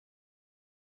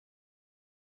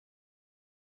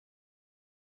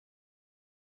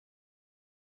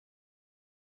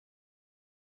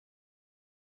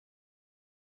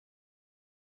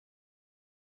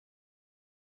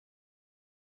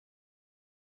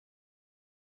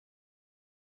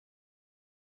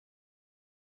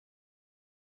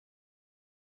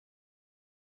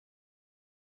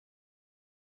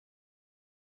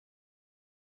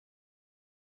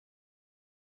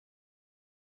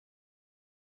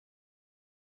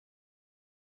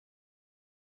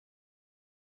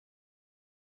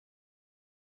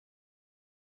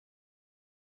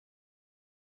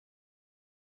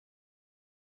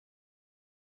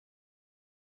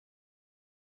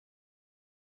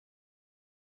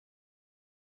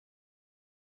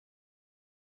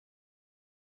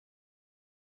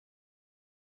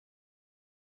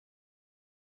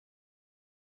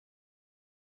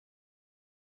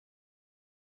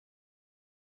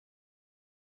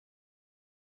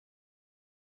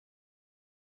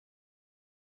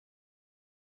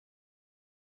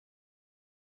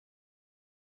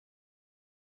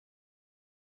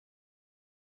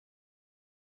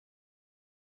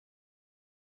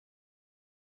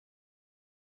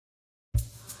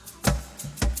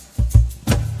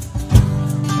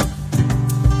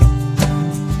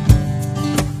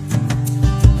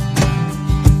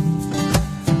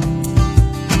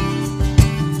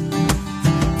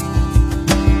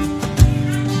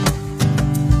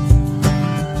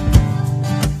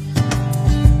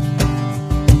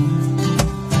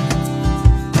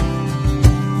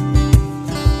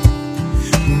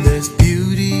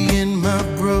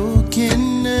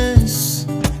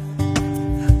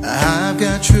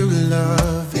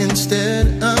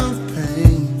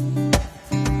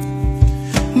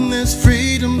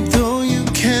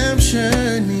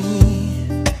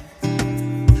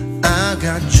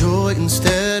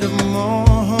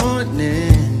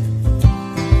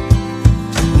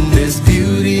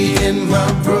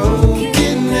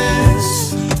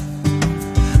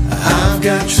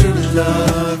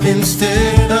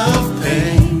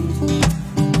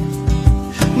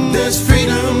there's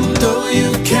freedom, though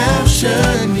you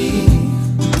captured me.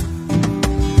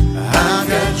 I've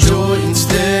got joy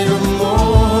instead of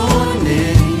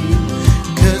mourning,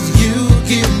 'cause you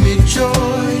give me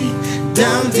joy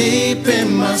down deep in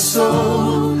my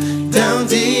soul, down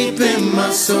deep in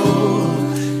my soul,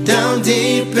 down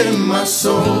deep in my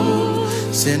soul.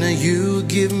 Sinner, you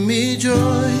give me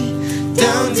joy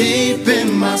down deep in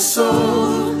my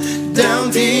soul, down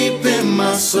deep in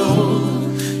my soul,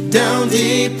 down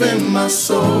deep in my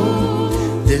soul.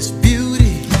 There's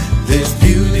beauty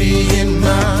in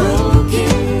my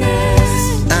brokenness.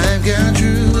 I've got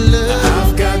true love,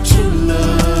 I've got true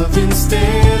love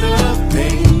instead of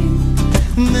pain.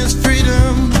 There's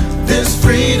freedom,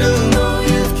 though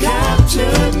you've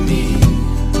captured me.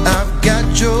 I've got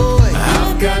joy,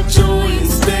 I've got joy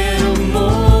instead of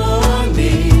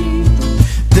mourning.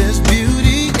 There's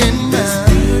beauty in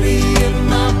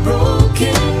my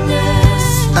brokenness.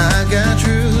 I've got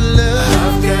true love,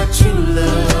 I've got true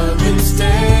love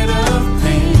instead of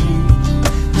pain.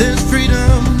 There's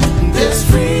freedom,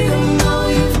 though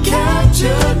you've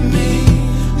captured me.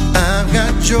 I've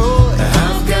got joy,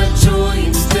 I've got joy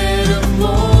instead of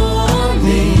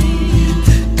mourning,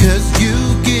 'cause you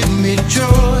give me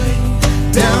joy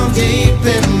down deep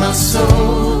in my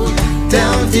soul,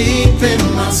 down deep in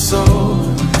my soul,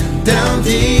 down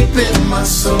deep in my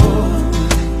soul.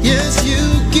 Yes, you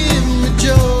give me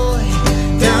joy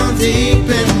down deep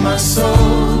in my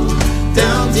soul,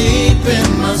 down deep in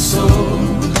my soul,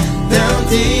 down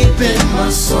deep in my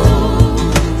soul.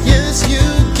 Yes, you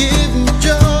give me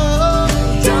joy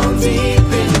down deep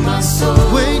in my soul,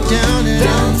 way down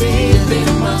deep in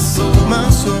my soul,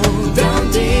 down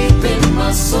deep in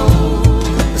my soul.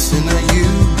 Listen, now you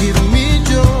give me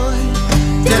joy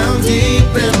down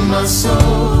deep in my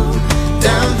soul,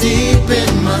 down deep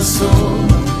in my soul,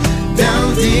 down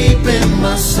deep in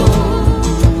my soul.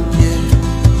 Yeah.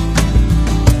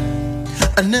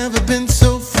 I've never been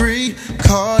so free,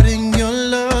 caught in your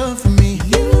love for me.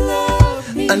 You love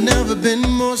me. I've never been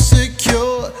more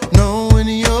secure, knowing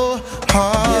your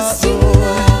heart. Yes, you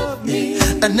love me.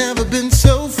 I've never been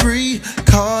so free,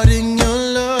 caught in your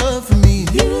love for me.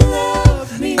 You love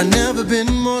me. I've never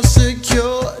been more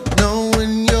secure,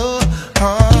 knowing your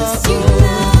heart. Yes, you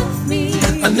love me.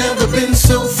 I've never been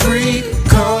so free,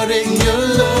 caught in your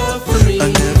love for me.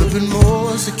 I've never been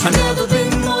more secure. I've never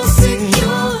been more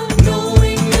secure,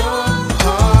 knowing your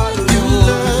heart. You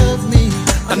love me.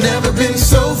 I've never been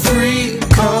so free,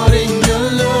 caught in your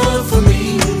love for me.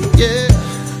 Yeah.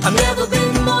 I've never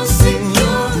been more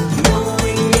secure,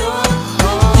 knowing your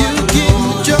heart. You give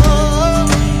me joy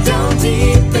down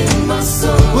deep in my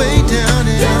soul, way down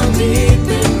deep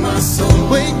in my soul,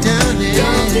 way down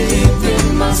deep in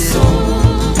my soul.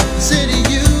 City,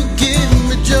 you give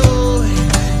me joy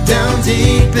down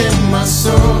deep in my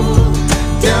soul,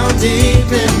 down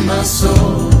deep in my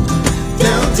soul,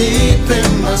 down deep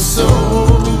in my soul.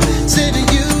 City,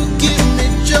 you give me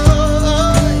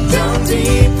joy down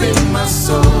deep in my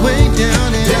soul, way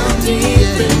down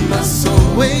deep in my soul,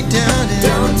 way down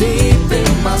deep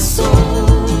in my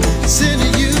soul. City,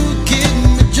 you give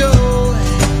me joy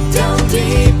down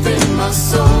deep in my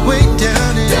soul, way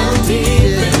down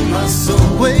deep in my soul,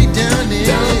 way down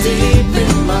deep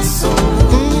in my soul.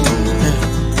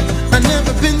 I've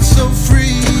never been so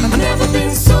free, I've never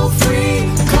been so free,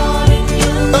 caught in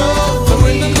your love for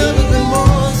me. I've never been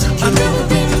more secure, I've never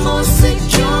been more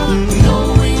secure,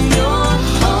 knowing your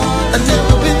heart. I've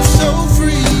never been so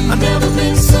free, I've never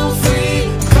been so free,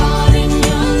 caught in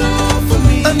your love for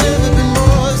me. I've never been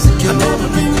more secure, I've never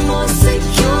been more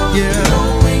secure, yeah,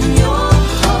 knowing your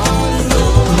heart,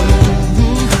 Lord.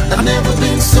 I've never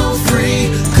been so free,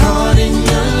 caught in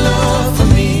your love for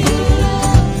me.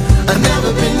 I've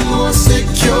never been more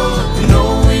secure,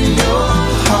 knowing your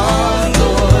heart,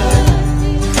 Lord.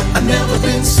 I've never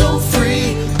been so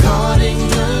free, caught in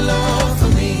your love for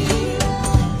me.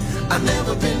 I've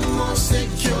never been more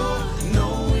secure,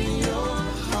 knowing your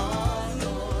heart,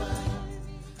 Lord.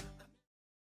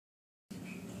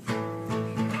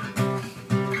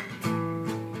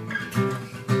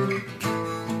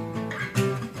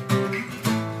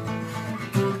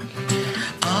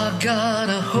 I've got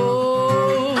a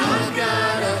hope, I've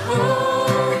got a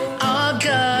hope, I've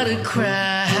got a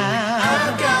cry,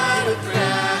 I've got a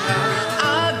cry,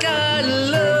 I've got a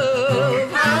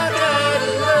love, I've got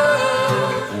a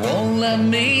love, won't let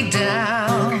me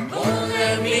down, won't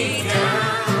let me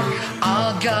down.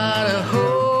 I've got a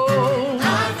hope,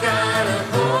 I've got a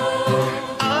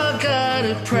hope, I've got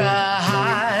a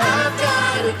pride, I've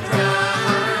got a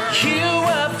pride. You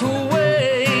wipe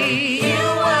away, you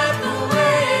wipe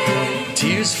away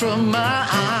tears from my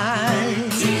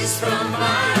eyes, tears from my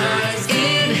eyes.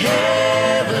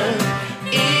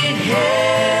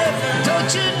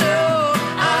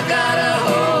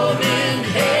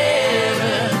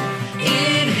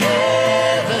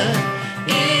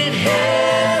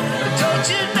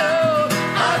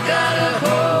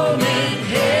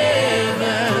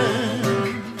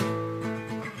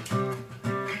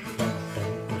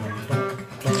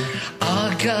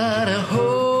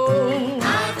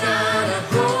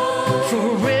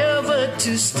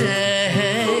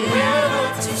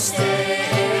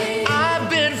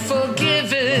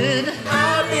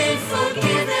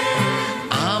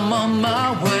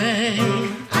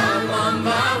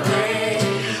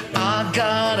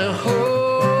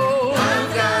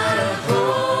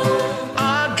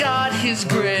 His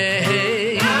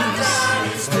grace.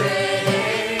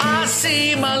 I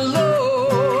see my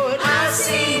Lord.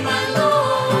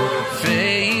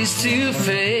 Face to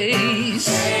face.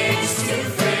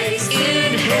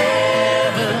 In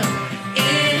heaven.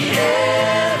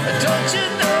 Don't you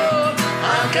know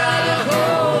I've got a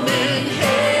home in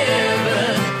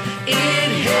heaven?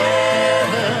 In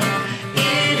heaven.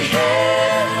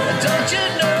 Don't you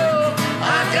know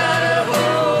I've got a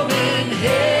home in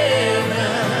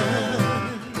heaven?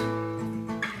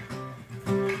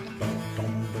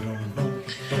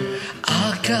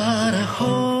 I've got a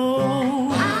home.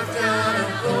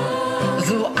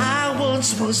 Though I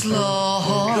once was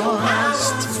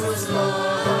lost.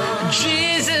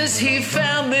 Jesus, He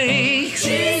found me.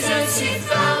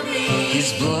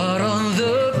 His blood on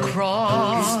the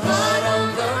cross.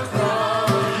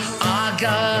 I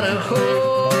got a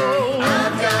home.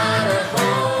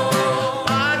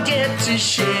 I get to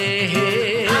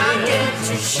share.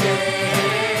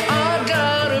 I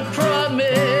got a promise.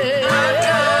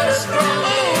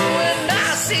 Oh, and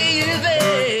I see you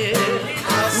there.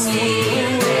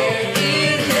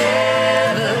 In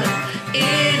heaven.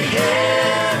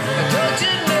 Don't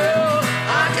you know I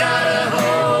got a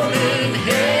home in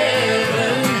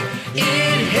heaven?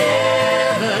 In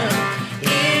heaven.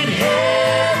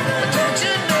 Don't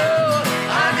you know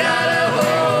I got a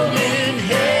home in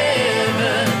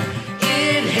heaven?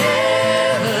 In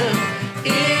heaven.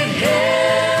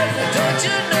 Don't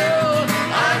you know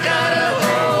I got a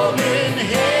home in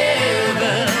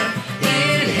heaven?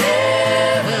 In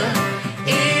heaven.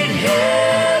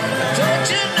 Don't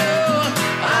you know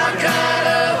I got a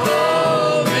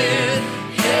home in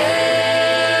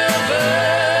heaven?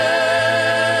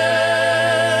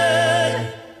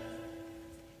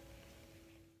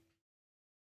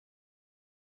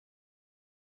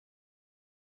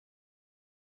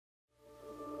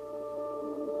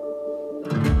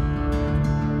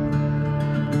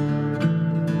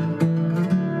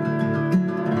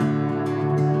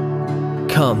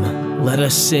 Come, let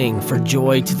us sing for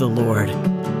joy to the Lord.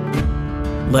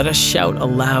 Let us shout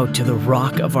aloud to the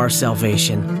rock of our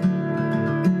salvation.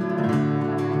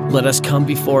 Let us come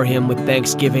before Him with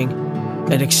thanksgiving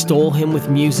and extol Him with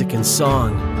music and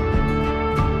song.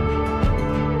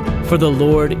 For the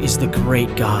Lord is the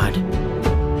great God,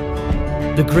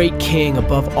 the great King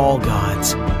above all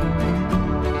gods.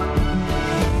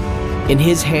 In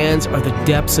His hands are the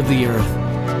depths of the earth,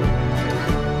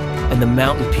 and the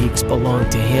mountain peaks belong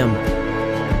to Him.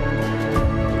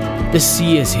 The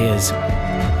sea is His,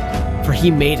 for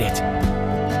He made it,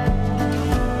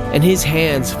 and His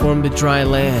hands formed the dry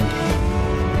land.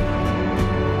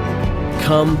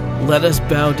 Come, let us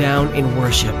bow down in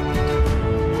worship.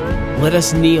 Let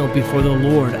us kneel before the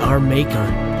Lord our Maker,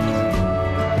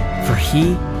 for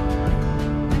He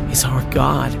is our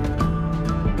God.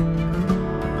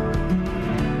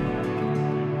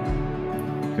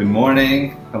 Good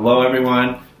morning. Hello,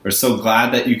 everyone. We're so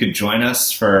glad that you could join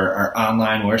us for our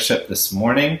online worship this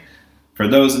morning. For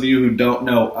those of you who don't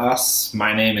know us,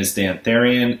 my name is Dan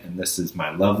Therian, and this is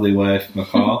my lovely wife,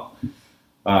 McCall.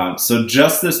 So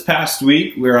just this past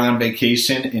week, we were on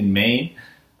vacation in Maine.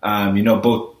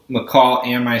 Both McCall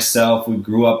and myself, we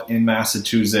grew up in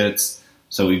Massachusetts.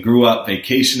 So we grew up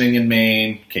vacationing in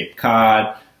Maine, Cape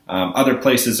Cod, other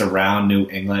places around New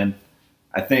England.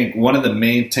 I think one of the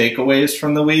main takeaways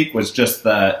from the week was just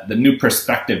the new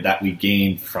perspective that we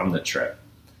gained from the trip.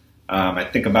 I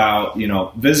think about,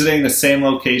 visiting the same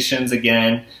locations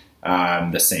again,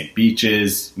 the same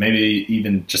beaches, maybe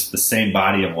even just the same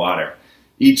body of water.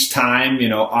 Each time,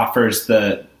 offers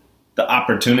the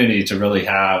opportunity to really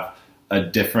have a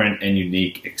different and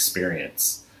unique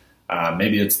experience.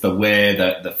 Maybe it's the way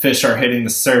that the fish are hitting the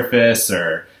surface,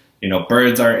 or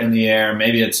birds are in the air.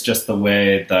 Maybe it's just the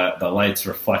way the light's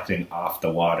reflecting off the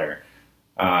water.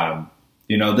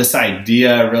 This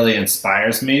idea really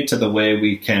inspires me to the way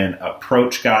we can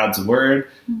approach God's Word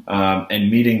and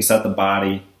meetings at the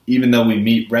body, even though we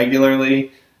meet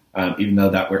regularly, even though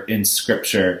that we're in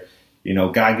Scripture.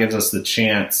 God gives us the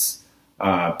chance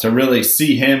to really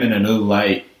see Him in a new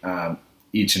light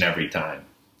each and every time.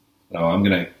 So I'm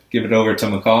going to give it over to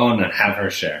McCall and have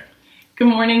her share. Good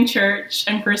morning, church.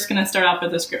 I'm first going to start off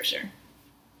with a scripture.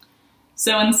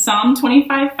 So in Psalm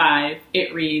 25:5,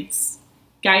 it reads,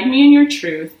 "Guide me in your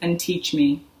truth and teach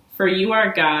me, for you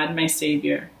are God, my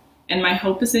Savior, and my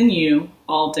hope is in you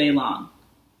all day long."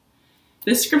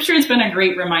 This scripture has been a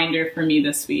great reminder for me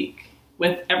this week.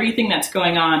 With everything that's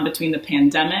going on between the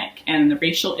pandemic and the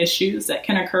racial issues that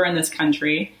can occur in this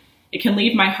country, it can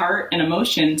leave my heart and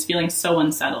emotions feeling so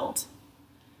unsettled.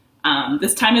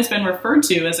 This time has been referred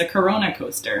to as a corona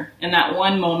coaster. In that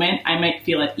one moment, I might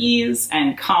feel at ease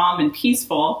and calm and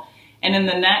peaceful. And in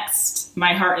the next,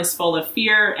 my heart is full of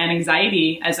fear and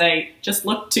anxiety as I just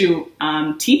look to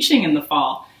teaching in the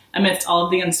fall amidst all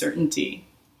of the uncertainty.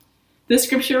 This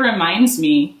scripture reminds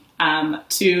me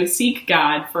to seek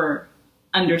God for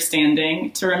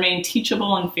understanding, to remain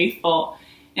teachable and faithful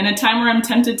in a time where I'm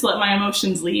tempted to let my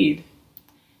emotions lead.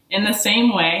 In the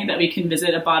same way that we can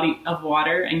visit a body of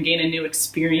water and gain a new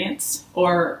experience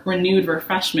or renewed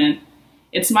refreshment,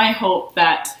 it's my hope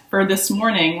that for this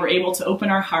morning, we're able to open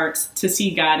our hearts to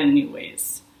see God in new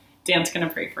ways. Dan's going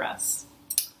to pray for us.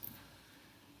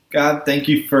 God, thank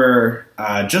you for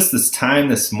just this time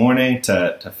this morning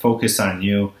to focus on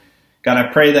you. God,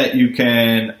 I pray that you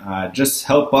can just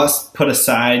help us put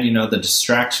aside, the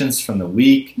distractions from the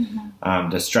week,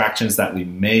 distractions that we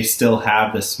may still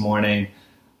have this morning,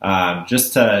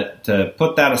 just to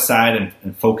put that aside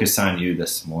and focus on you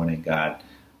this morning, God.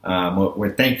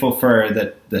 We're thankful for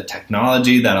the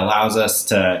technology that allows us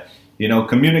to,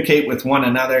 communicate with one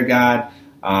another, God,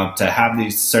 to have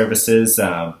these services,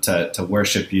 to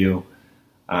worship you.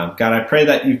 God, I pray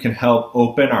that you can help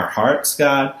open our hearts,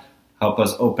 God. Help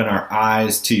us open our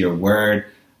eyes to your word.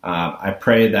 I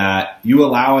pray that you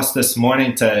allow us this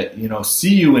morning to,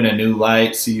 see you in a new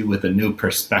light, see you with a new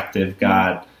perspective,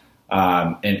 God,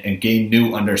 and gain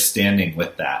new understanding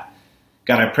with that.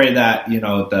 God, I pray that,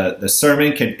 the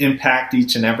sermon can impact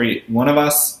each and every one of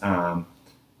us,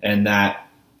 and that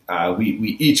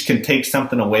we each can take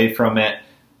something away from it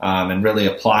and really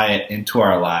apply it into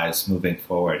our lives moving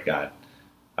forward, God.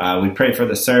 We pray for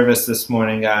the service this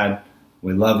morning, God.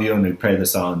 We love you, and we pray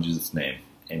this all in Jesus' name.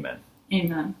 Amen.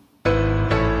 Amen.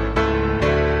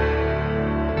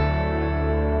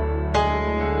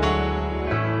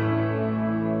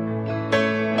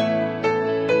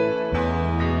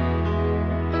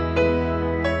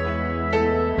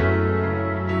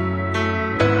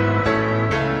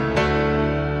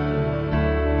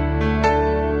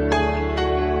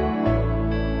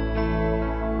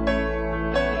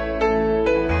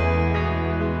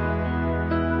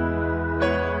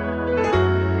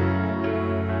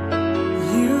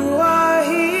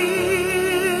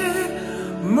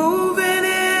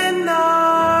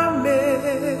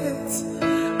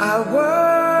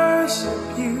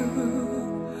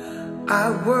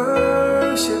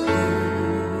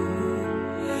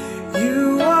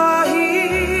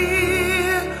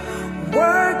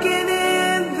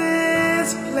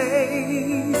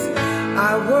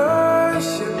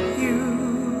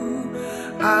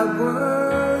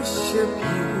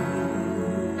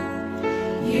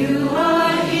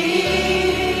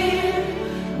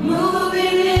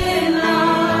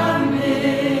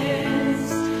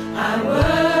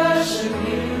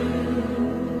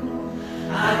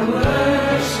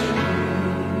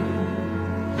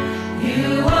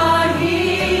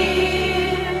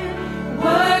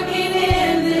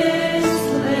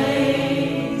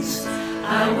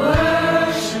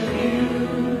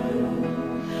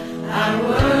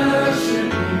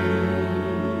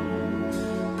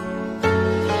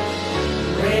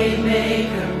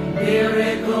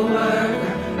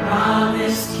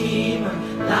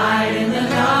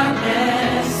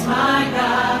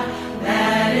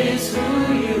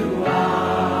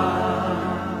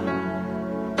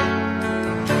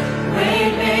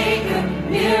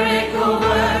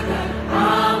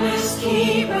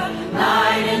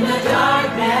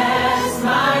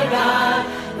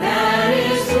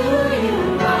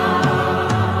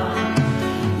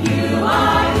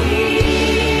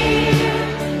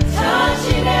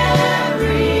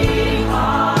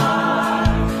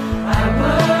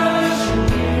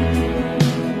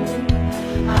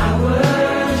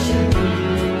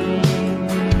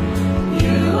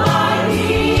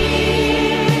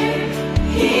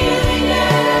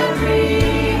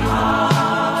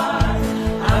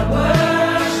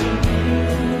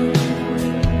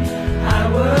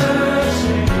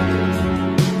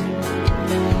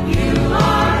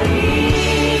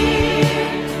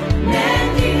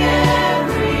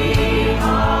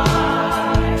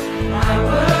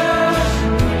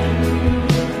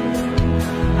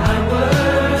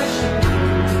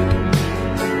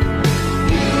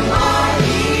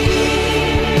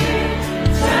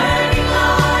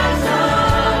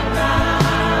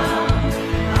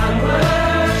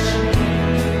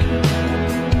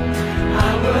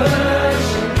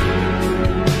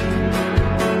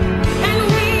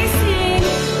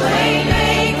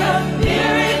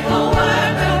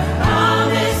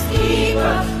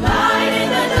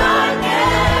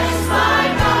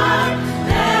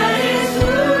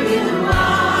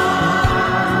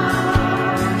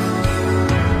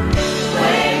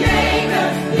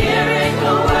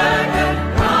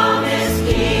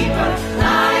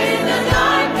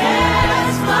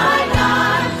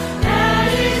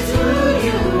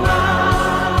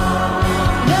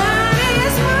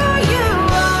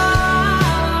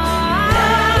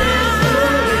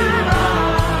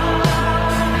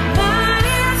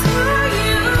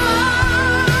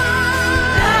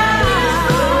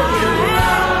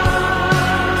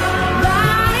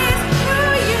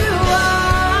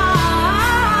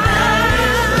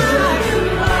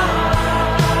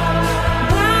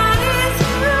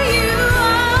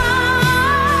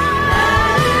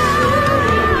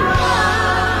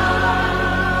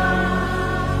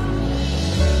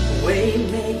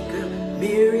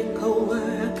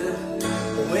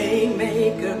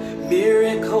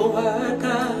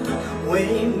 worker,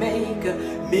 way maker,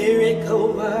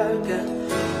 miracle worker,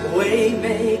 way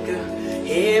maker.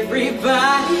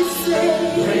 Everybody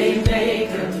say, way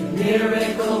maker,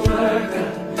 miracle worker,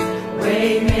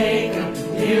 way maker,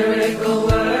 miracle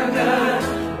worker,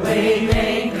 way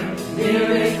maker,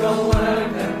 miracle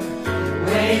worker,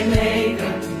 way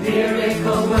maker,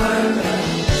 miracle worker.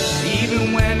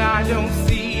 Even when I don't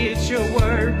see it, you're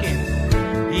working.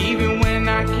 Even when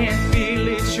I can't feel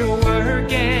it, you're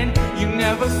working. You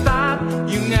never stop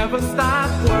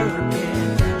working.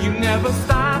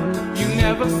 You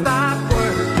never stop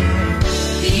working.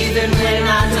 Even when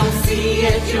I don't see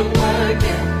it, you're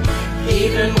working.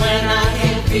 Even when I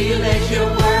can't feel it, you're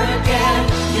working.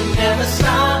 You never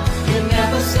stop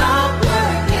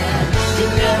working. You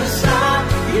never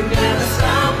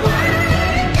stop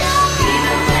working.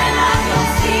 Even when I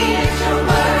don't see it, you're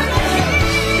working.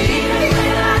 Even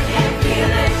when I can't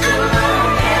feel it, you're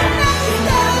working. You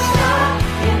never stop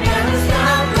working. You never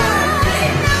stop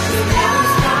working. You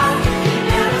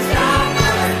never stop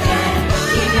working.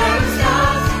 He never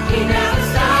stops working. He never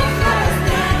stops working.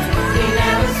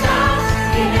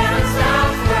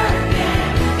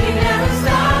 He never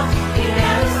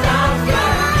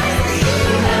stops working.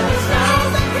 He never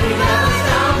stops working. He never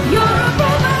stops. You're a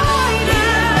provider.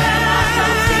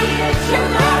 You're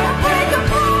not a breaker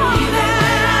for me.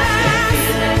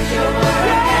 You're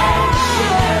working.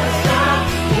 You never stop.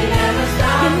 You never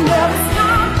stop working.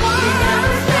 You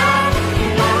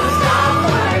never stop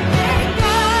working.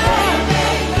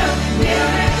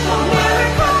 Miracle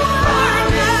worker,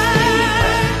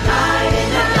 light in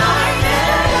the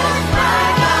darkness, my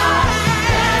God,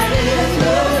 that is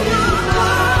who you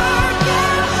are.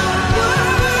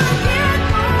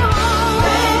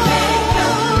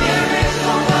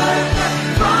 Miracle worker,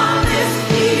 promise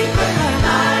keeper,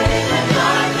 light in the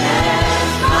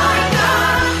darkness, my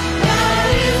God, that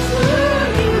is who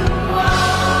you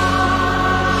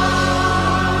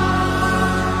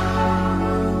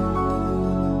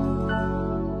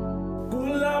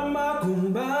Kulama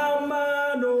kumbama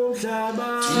no shaba.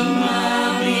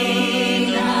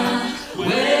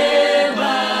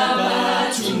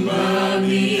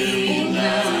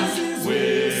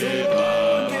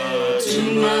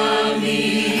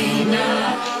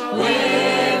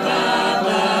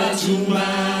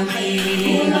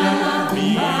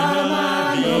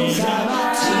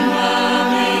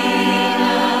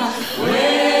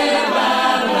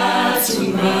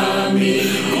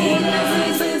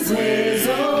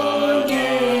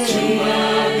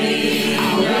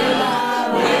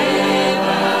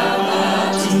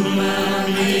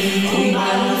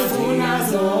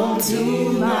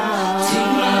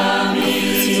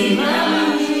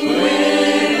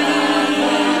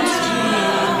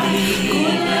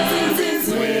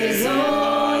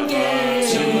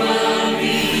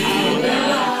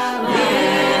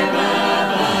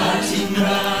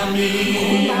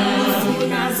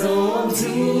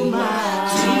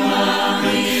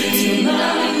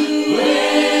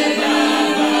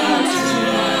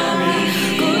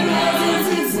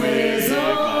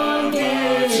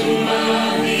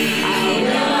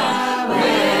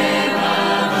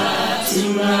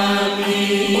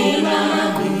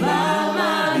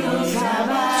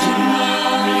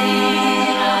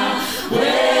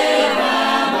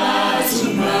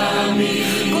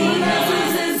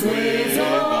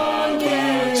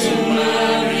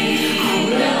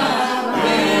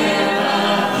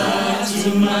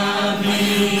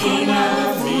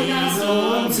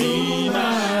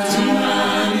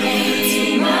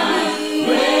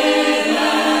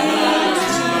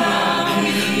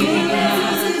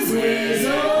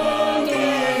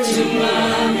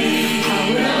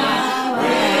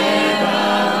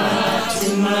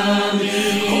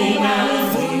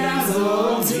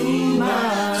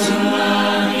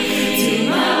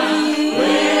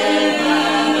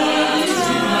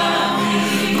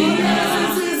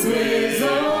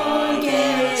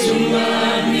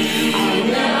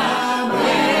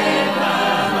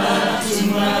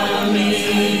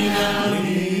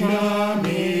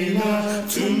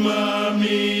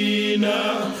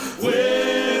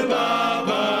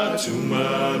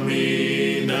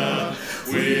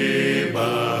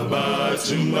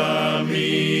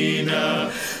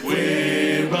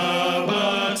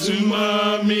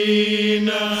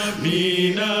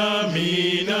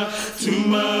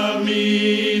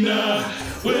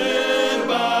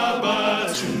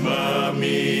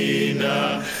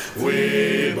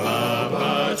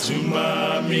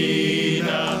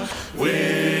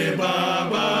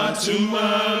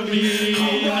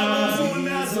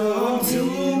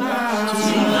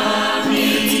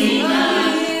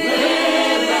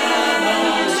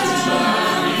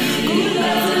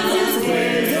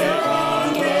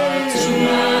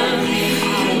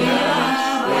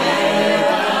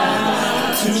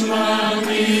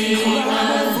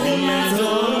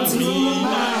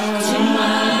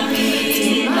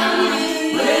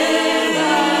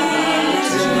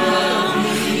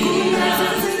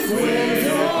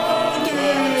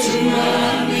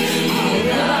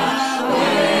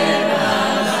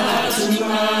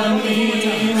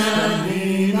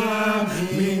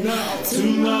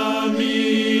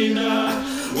 tumamina,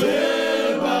 we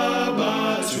Baba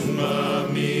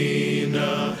tumamina,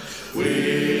 we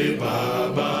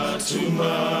Baba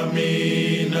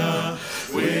tumamina,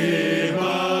 we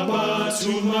Baba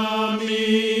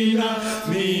tumamina,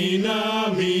 mina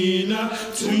mina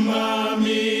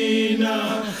tumamina,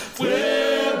 we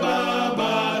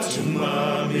Baba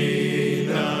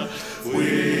tumamina, we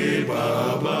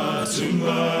Baba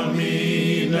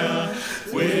tumamina,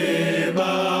 we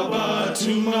Baba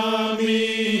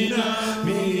tumamina,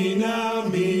 mina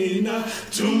mina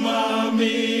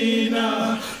tumamina,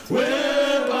 we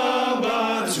Baba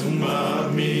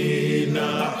tumamina,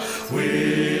 we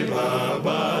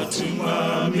Baba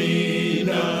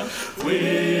tumamina, we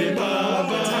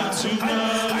Baba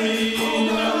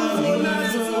tumamina,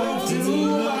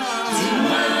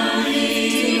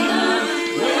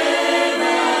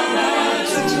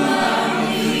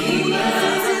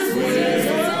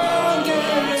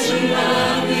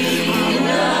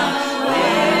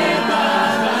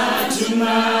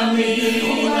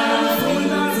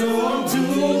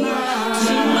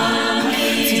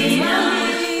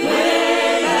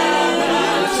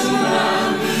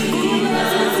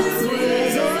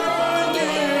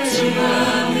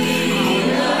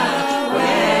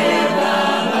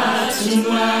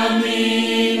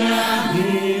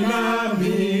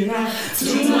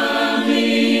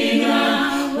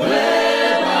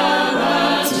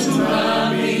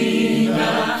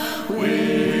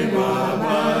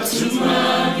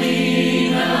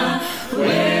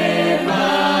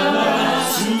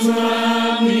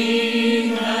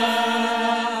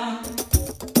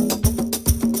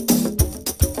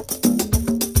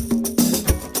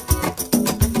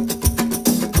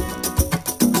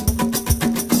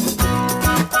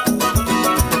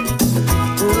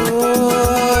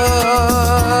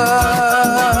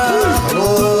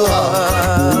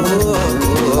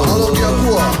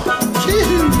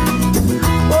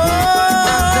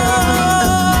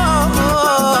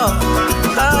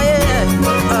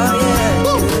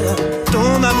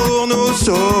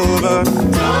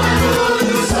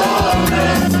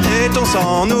 et ton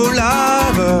sang nous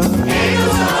lave,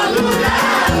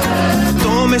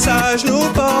 ton message nous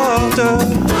porte,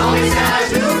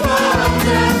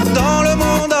 dans le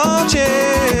monde entier.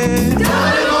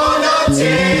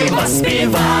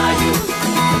 Поспіваю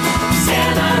все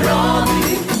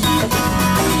народи,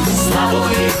 славу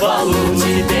і хвалу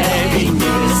тебе, і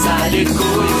небеса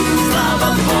ликуют, слава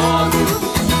Богу,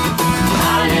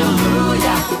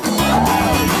 аллилуйя,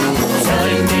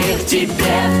 целый мир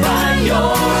тебе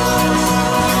поет.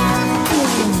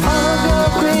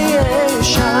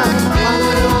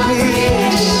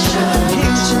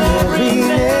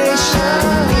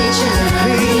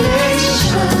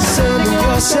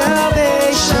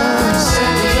 Salvation,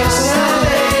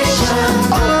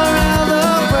 all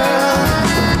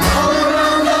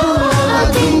around the world,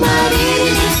 ating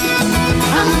marinig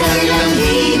ang kanilang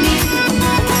himig.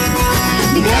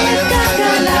 Bigay at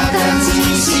kagalakan,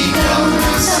 sinisigaw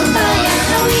ng sambayan,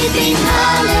 awiting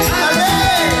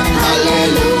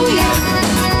hallelujah,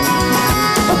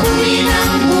 papuri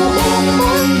ng buong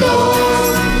mundo.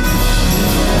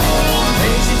 你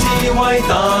是至偉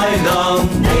大能，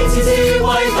你是至偉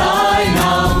大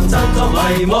能，真作迷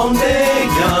惘的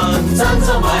人，真作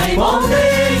迷惘的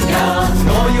人，我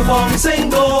要放聲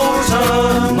高唱，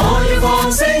我要放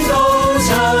聲高唱，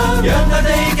讓大地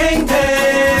傾聽，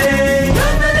讓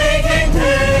大地傾聽。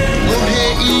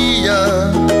 Loheia,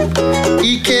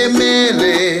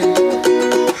 ikemele,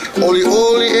 oli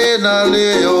oli enale,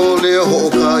 ole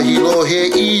hokahi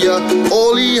loheia,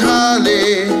 oli hale,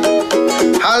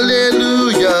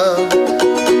 hallelujah,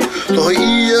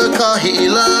 loheia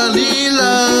kahila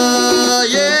lila,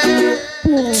 yeah.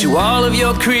 to all of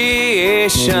your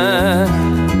creation,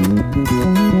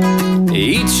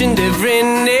 each and every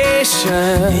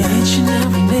nation,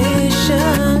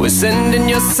 we're sending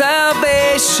your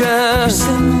salvation,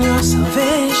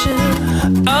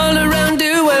 all around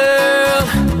the world,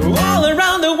 all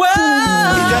around the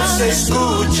world. Ya se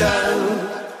escuchan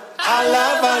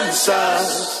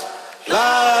alabanzas,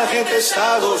 la gente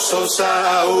está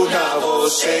gozosa, una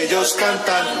voz ellos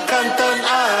cantan, cantan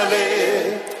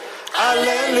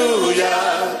aleluya.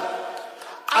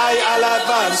 Hay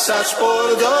alabanzas por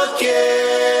doquier.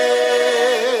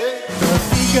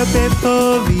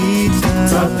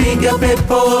 Twapiga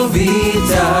pepo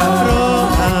vita,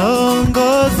 roha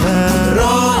ongoza,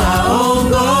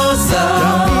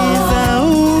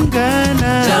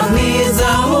 jamii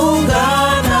za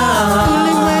ungana,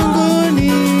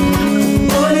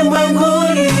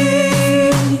 ulimwenguni.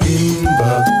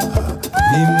 Imba,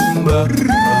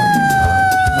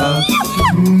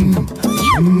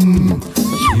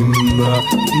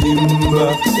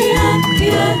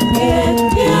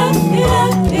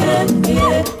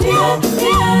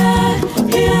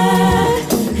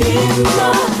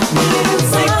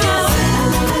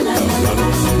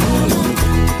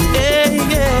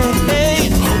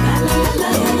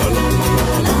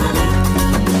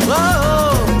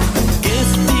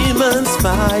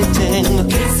 Fighting,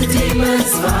 against the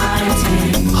demons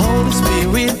fighting, Holy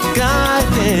Spirit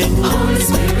guiding, Holy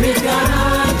Spirit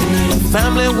guiding,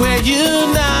 family we're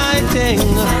uniting,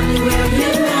 family we're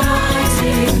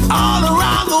uniting, all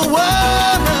around the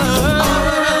world, all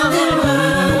around the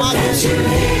world. Can't you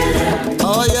hear them?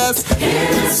 Oh yes, hear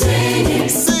them singing,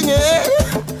 singing.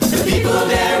 The people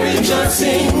there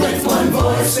rejoicing with one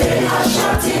voice, they are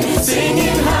shouting,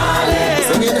 singing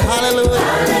hallelujah, singing hallelujah,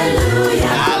 hallelujah,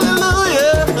 hallelujah.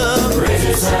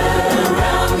 Praises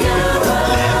around your world.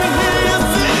 Let me hear you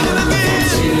sing it again.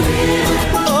 Can't you hear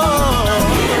them? Oh,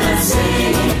 hear them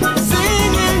singing,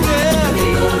 singing, yeah. The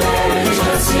people there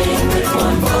rejoicing with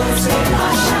one voice, they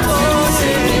are shouting,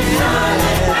 singing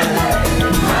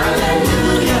hallelujah,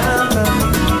 hallelujah.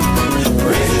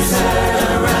 Praises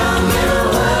around your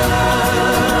world.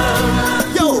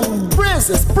 Yo,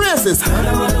 praises, praises all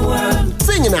around the world.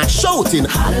 Singing and shouting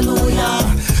hallelujah.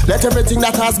 Let everything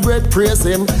that has breath praise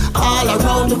him all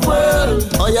around the world.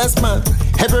 Oh yes, man.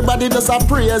 Everybody does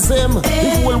praise him.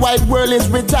 The whole wide world is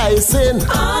rejoicing.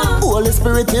 Holy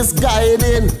Spirit is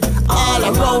guiding all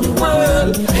around the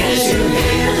world. Can you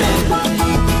hear them?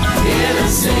 Hear them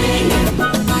singing.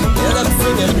 Hear them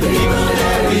singing. The people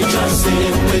there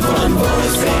rejoicing with one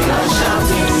voice. They are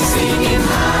shouting, singing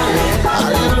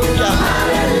hallelujah,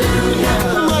 hallelujah.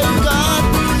 Oh my God.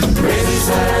 Praises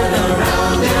heard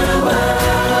around the world.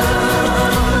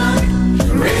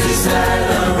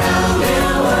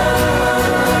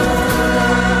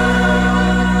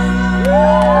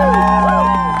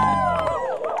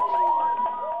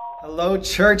 Hello,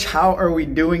 church. How are we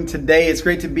doing today? It's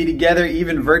great to be together,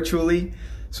 even virtually.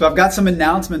 So I've got some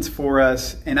announcements for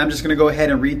us, and I'm just going to go ahead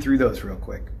and read through those real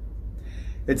quick.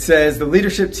 It says, the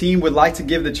leadership team would like to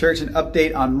give the church an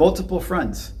update on multiple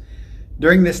fronts.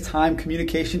 During this time,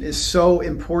 communication is so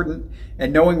important,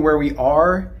 and knowing where we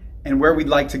are and where we'd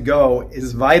like to go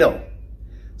is vital.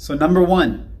 So number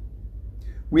one,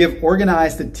 we have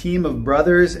organized a team of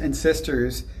brothers and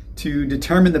sisters to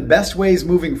determine the best ways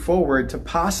moving forward to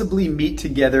possibly meet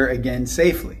together again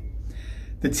safely.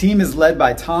 The team is led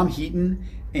by Tom Heaton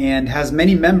and has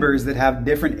many members that have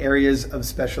different areas of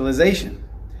specialization.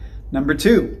 Number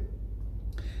two,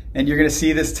 and you're going to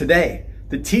see this today,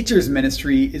 the teachers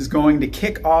ministry is going to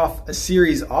kick off a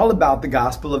series all about the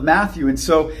Gospel of Matthew. And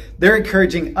so they're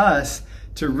encouraging us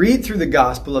to read through the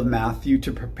Gospel of Matthew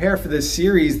to prepare for this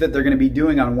series that they're going to be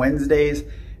doing on Wednesdays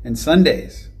and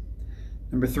Sundays.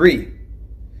 Number three,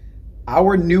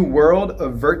 our new world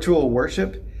of virtual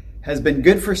worship has been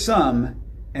good for some,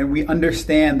 and we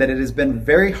understand that it has been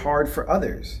very hard for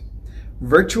others.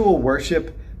 Virtual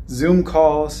worship, Zoom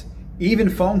calls, even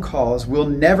phone calls will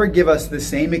never give us the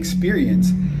same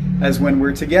experience as when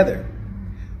we're together.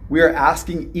 We are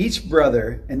asking each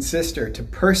brother and sister to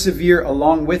persevere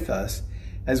along with us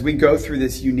as we go through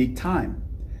this unique time.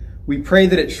 We pray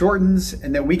that it shortens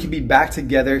and that we can be back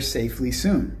together safely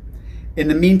soon. In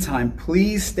the meantime,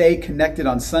 please stay connected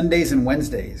on Sundays and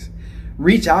Wednesdays.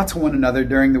 Reach out to one another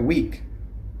during the week.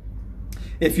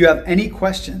 If you have any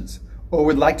questions or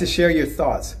would like to share your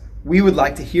thoughts, we would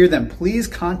like to hear them. Please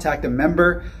contact a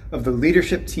member of the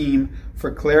leadership team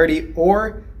for clarity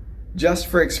or just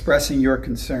for expressing your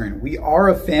concern. We are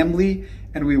a family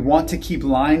and we want to keep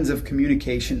lines of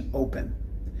communication open.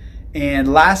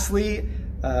 And lastly,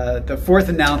 the fourth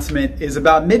announcement is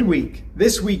about midweek.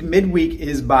 This week, midweek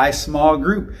is by small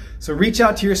group. So reach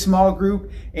out to your small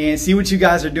group and see what you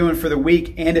guys are doing for the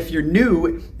week. And if you're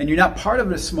new and you're not part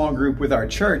of a small group with our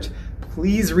church,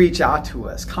 please reach out to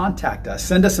us, contact us,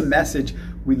 send us a message.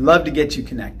 We'd love to get you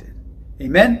connected.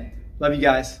 Amen. Love you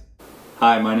guys.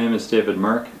 Hi, my name is David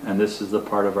Merck, and this is the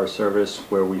part of our service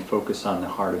where we focus on the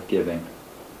heart of giving.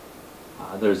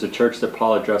 There's a church that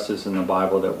Paul addresses in the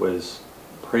Bible that was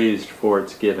praised for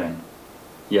its giving,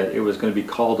 yet it was going to be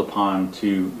called upon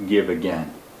to give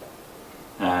again.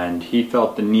 And he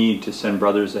felt the need to send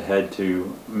brothers ahead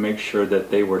to make sure that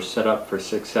they were set up for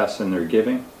success in their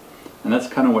giving. And that's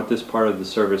kind of what this part of the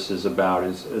service is about.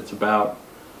 It's about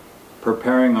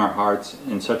preparing our hearts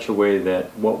in such a way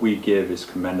that what we give is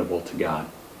commendable to God.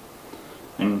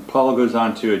 And Paul goes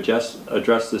on to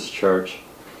address this church,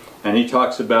 and he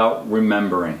talks about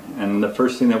remembering. And the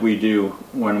first thing that we do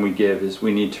when we give is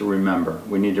we need to remember.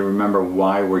 We need to remember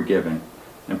why we're giving.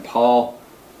 And Paul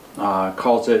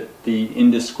calls it the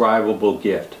indescribable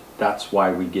gift That's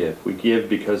why we give. We give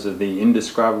because of the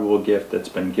indescribable gift that's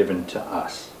been given to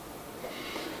us.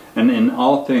 And in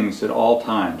all things, at all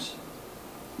times,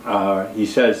 he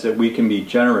says that we can be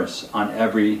generous on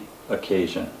every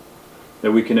occasion,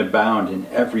 that we can abound in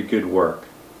every good work,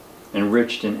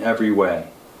 enriched in every way,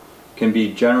 can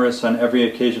be generous on every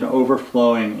occasion,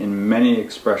 overflowing in many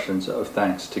expressions of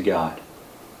thanks to God.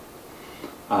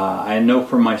 I know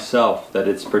for myself that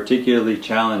it's particularly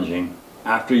challenging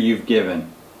after you've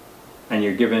given, and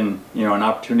you're given, an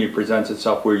opportunity presents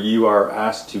itself where you are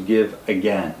asked to give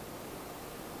again.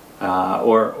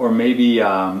 Or maybe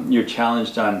you're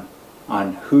challenged on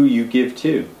who you give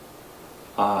to.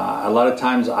 A lot of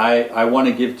times I want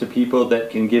to give to people that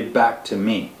can give back to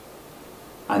me.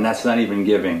 And that's not even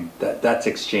giving, that's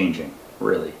exchanging,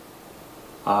 really.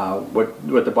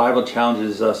 What the Bible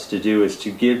challenges us to do is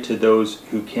to give to those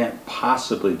who can't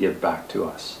possibly give back to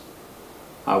us.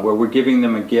 Where we're giving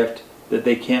them a gift that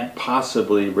they can't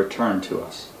possibly return to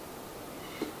us.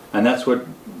 And that's what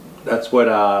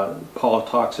Paul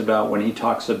talks about when he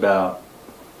talks about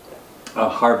a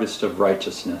harvest of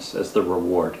righteousness as the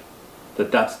reward.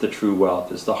 That's the true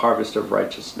wealth, is the harvest of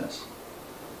righteousness.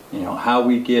 How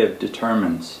we give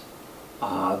determines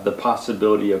the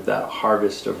possibility of that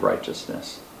harvest of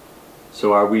righteousness.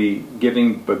 So are we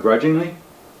giving begrudgingly,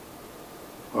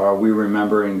 or are we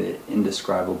remembering the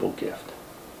indescribable gift?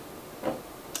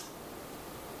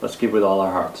 Let's give with all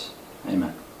our hearts.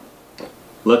 Amen.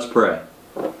 Let's pray.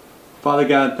 Father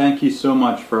God, thank you so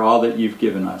much for all that you've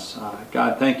given us.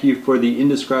 God, thank you for the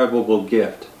indescribable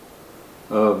gift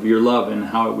of your love and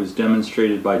how it was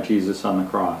demonstrated by Jesus on the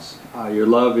cross. Your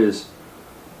love is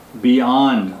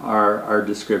beyond our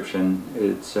description.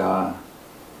 It's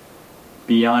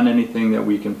beyond anything that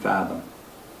we can fathom.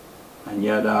 And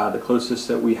yet the closest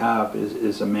that we have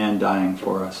is a man dying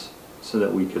for us so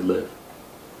that we could live.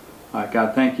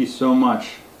 God, thank you so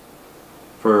much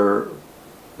for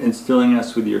instilling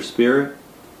us with your Spirit,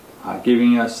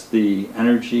 giving us the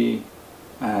energy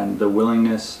and the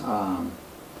willingness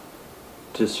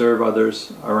to serve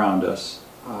others around us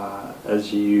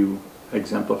as you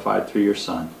exemplified through your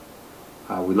Son.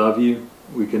 We love you.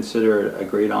 We consider it a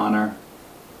great honor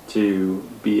to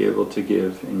be able to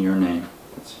give in your name.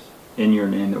 It's in your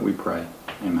name that we pray.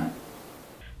 Amen.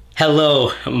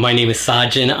 Hello, my name is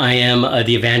Sajjan. I am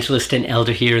the evangelist and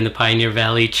elder here in the Pioneer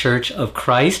Valley Church of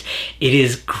Christ. It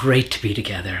is great to be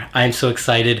together. I'm so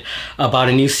excited about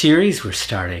a new series we're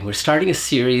starting. We're starting a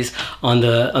series on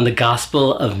the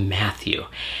Gospel of Matthew.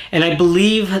 And I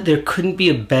believe there couldn't be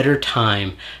a better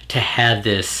time to have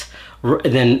this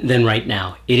than right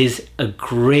now. It is a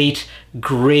great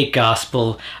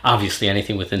gospel. Obviously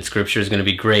anything within Scripture is going to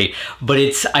be great, but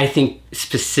it's, I think,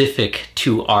 specific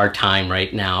to our time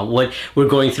right now. What we're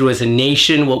going through as a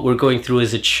nation, what we're going through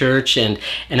as a church, and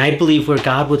I believe where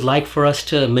God would like for us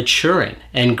to mature in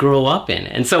and grow up in.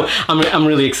 And so I'm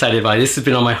really excited about it. This has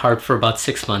been on my heart for about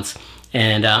 6 months,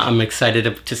 and I'm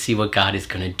excited to see what God is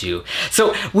going to do.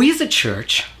 So we as a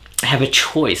church have a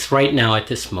choice right now at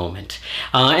this moment.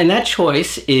 And that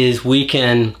choice is we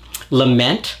can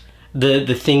lament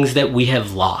the things that we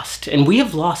have lost. And we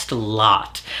have lost a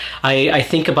lot. I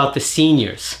think about the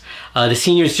seniors. The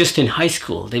seniors just in high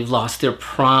school, they've lost their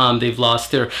prom, they've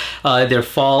lost their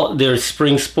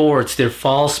spring sports, their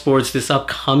fall sports this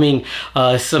upcoming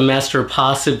semester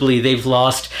possibly. They've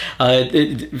lost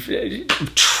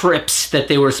trips that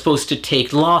they were supposed to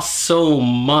take, lost so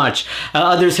much.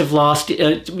 Others have lost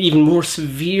even more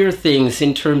severe things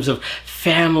in terms of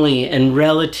family and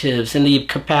relatives and the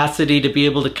capacity to be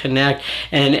able to connect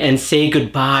and say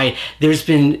goodbye. There's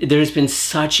been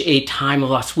such a time of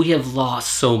loss. We have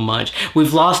lost so much.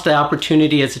 We've lost the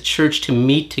opportunity as a church to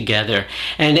meet together.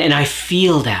 And I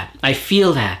feel that. I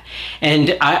feel that.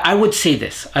 And I would say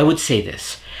this. I would say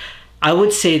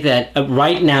that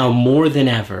right now, more than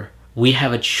ever, we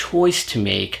have a choice to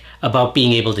make about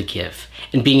being able to give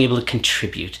and being able to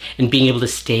contribute and being able to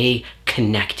stay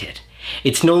connected.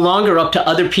 It's no longer up to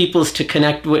other people's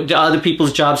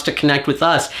jobs to connect with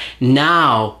us.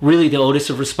 Now, really the onus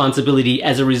of responsibility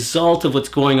as a result of what's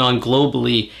going on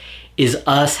globally is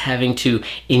us having to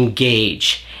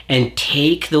engage and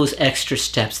take those extra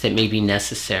steps that may be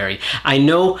necessary. I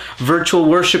know virtual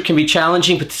worship can be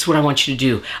challenging, but this is what I want you to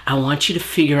do. I want you to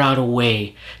figure out a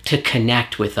way to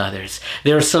connect with others.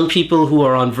 There are some people who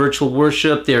are on virtual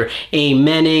worship, they're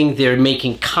amening, they're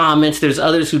making comments. There's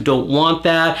others who don't want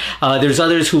that. There's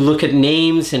others who look at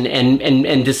names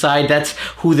and decide that's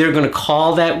who they're gonna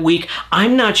call that week.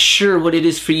 I'm not sure what it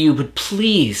is for you, but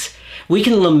please, we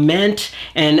can lament,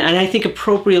 and I think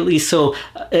appropriately so,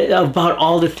 about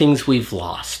all the things we've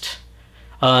lost.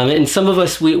 And some of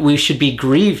us, we should be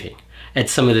grieving at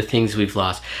some of the things we've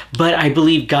lost. But I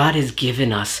believe God has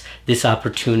given us this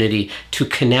opportunity to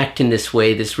connect in this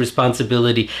way, this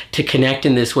responsibility to connect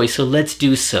in this way. So let's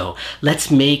do so. Let's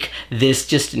make this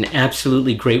just an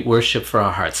absolutely great worship for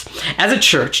our hearts. As a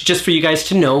church, just for you guys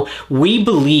to know, we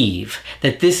believe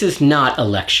that this is not a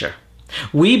lecture.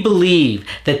 We believe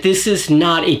that this is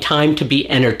not a time to be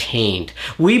entertained.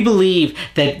 We believe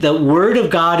that the Word of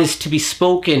God is to be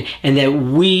spoken and that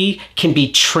we can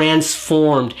be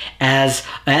transformed as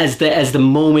the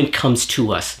moment comes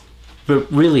to us. But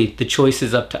really, the choice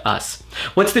is up to us.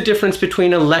 What's the difference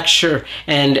between a lecture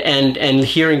and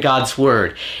hearing God's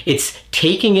Word? It's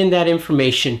taking in that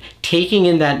information, taking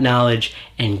in that knowledge,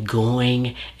 and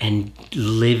going and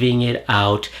living it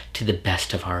out to the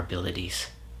best of our abilities.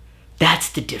 That's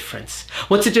the difference.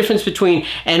 What's the difference between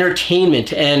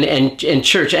entertainment and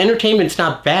church? Entertainment's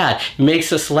not bad. It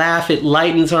makes us laugh. It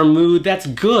lightens our mood. That's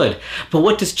good. But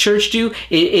what does church do?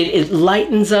 It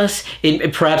lightens us.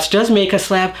 It perhaps does make us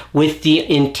laugh with the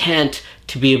intent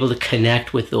to be able to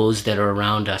connect with those that are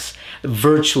around us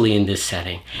virtually in this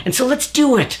setting. And so let's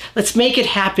do it. Let's make it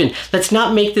happen. Let's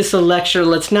not make this a lecture.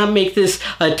 Let's not make this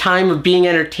a time of being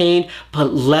entertained,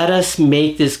 but let us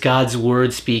make this God's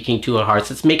Word speaking to our hearts.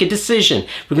 Let's make a decision.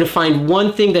 We're going to find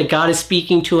one thing that God is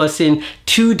speaking to us in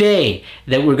today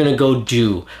that we're going to go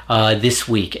do this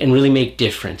week and really make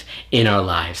different in our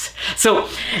lives. So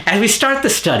as we start the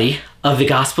study of the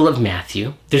Gospel of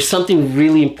Matthew, there's something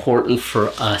really important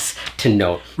for us to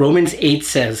note. Romans 8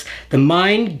 says, "The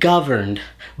mind governed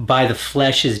by the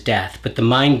flesh is death, but the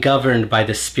mind governed by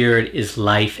the Spirit is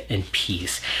life and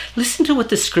peace." Listen to what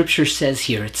the scripture says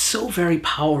here. It's so very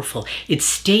powerful. It's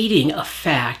stating a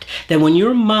fact that when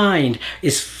your mind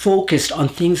is focused on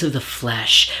things of the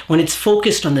flesh, when it's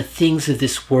focused on the things of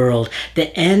this world,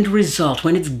 the end result,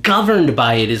 when it's governed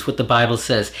by it, is what the Bible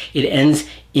says, it ends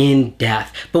in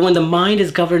death. But when the mind is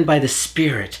governed by the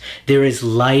Spirit, there is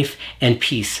life and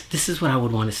peace. This is what I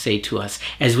would want to say to us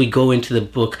as we go into the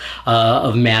book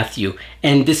of Matthew.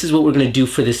 And this is what we're going to do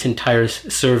for this entire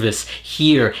service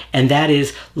here. And that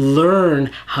is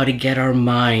learn how to get our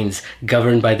minds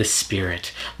governed by the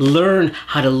Spirit. Learn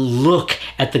how to look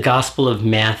at the Gospel of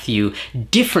Matthew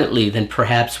differently than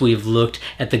perhaps we've looked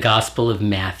at the Gospel of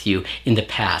Matthew in the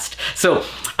past. So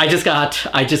I just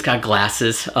got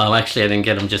glasses. Actually, I didn't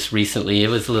get them just recently. It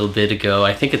was a little bit ago.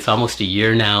 I think it's almost a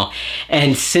year now.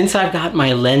 And since I've got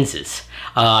my lenses,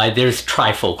 there's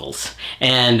trifocals,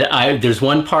 and there's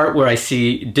one part where I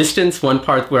see distance, one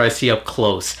part where I see up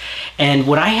close. And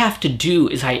what I have to do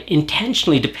is I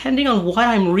intentionally, depending on what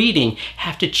I'm reading,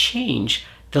 have to change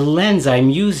the lens I'm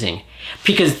using,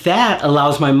 because that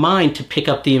allows my mind to pick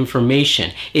up the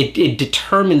information. It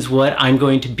determines what I'm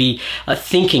going to be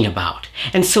thinking about.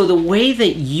 And so the way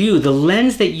that the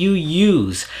lens that you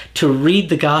use to read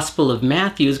the Gospel of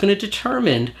Matthew is going to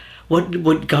determine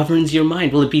what governs your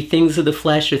mind. Will it be things of the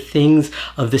flesh or things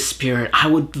of the Spirit? I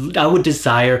would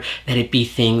desire that it be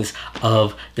things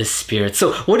of the Spirit.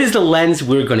 So what is the lens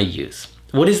we're going to use?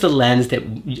 What is the lens that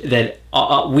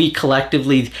we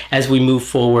collectively, as we move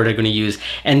forward, are going to use?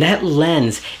 And that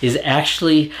lens is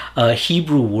actually a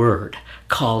Hebrew word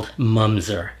called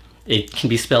mamzer. It can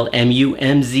be spelled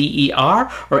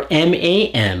M-U-M-Z-E-R or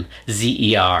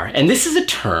M-A-M-Z-E-R. And this is a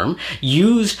term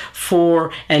used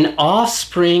for an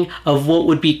offspring of what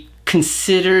would be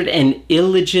considered an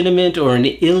illegitimate or an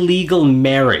illegal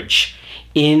marriage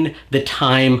in the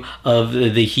time of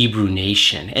the Hebrew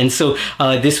nation. And so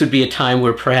this would be a time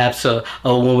where perhaps a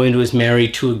woman was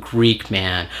married to a Greek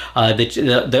man.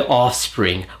 The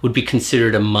offspring would be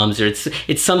considered a mamzer.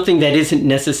 It's something that isn't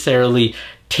necessarily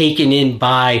taken in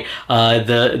by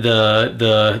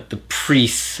the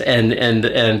priests and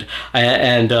the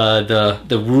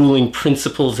ruling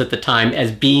principles at the time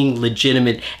as being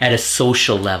legitimate at a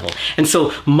social level. And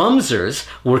so mamzers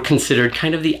were considered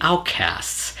kind of the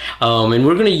outcasts, and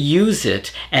we're going to use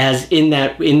it as in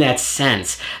that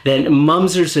sense that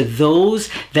mamzers are those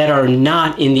that are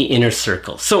not in the inner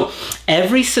circle. So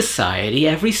every society,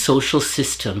 every social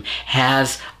system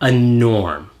has a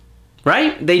norm.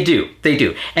 Right? They do.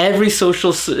 Every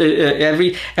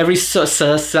every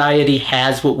society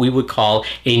has what we would call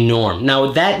a norm.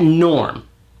 Now that norm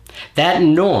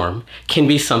can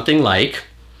be something like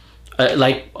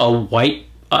a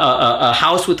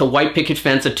house with a white picket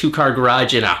fence, a 2-car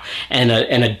garage, and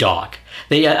a dog.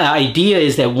 The idea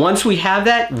is that once we have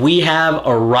that, we have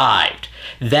arrived.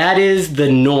 That is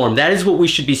the norm. That is what we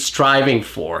should be striving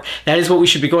for. That is what we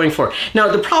should be going for.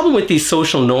 Now, the problem with these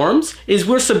social norms is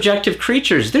we're subjective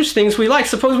creatures. There's things we like.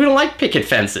 Suppose we don't like picket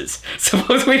fences.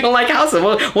 Suppose we don't like houses.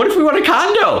 Well, what if we want a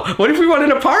condo? What if we want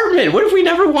an apartment? What if we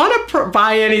never want to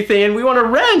buy anything and we want to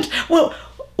rent? Well,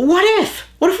 what if?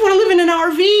 What if we want to live in an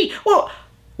RV? Well,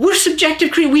 we're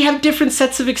subjective creatures. We have different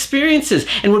sets of experiences.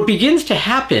 And what begins to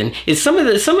happen is some of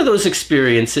those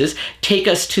experiences take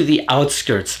us to the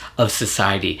outskirts of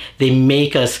society. They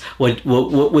make us what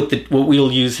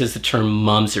we'll use as the term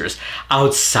mumsers,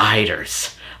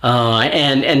 outsiders.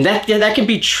 And that can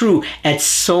be true at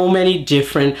so many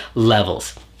different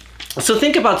levels. So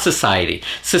think about society.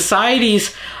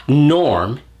 Society's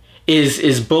norm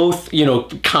is both,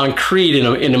 concrete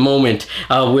in a moment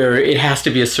where it has to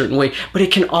be a certain way, but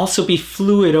it can also be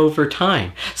fluid over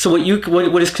time. So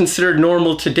what is considered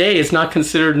normal today is not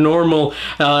considered normal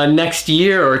next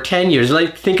year or 10 years.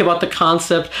 Like, think about the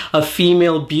concept of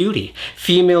female beauty.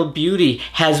 Female beauty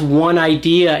has one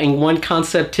idea and one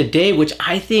concept today, which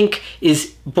I think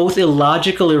is both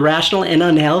illogical, irrational, and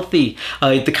unhealthy.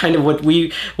 The kind of what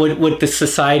the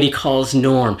society calls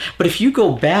norm. But if you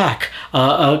go back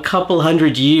a couple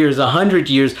hundred years, 100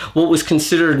 years, what was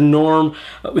considered norm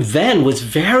then was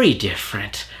very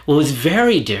different.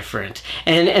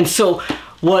 And so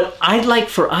what I'd like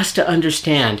for us to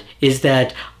understand is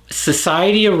that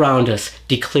society around us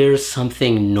declares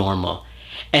something normal,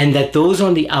 and that those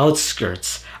on the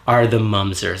outskirts are the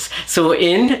mumsers. So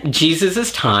in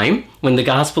Jesus' time, when the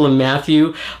Gospel of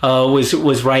Matthew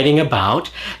was writing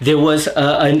about, there was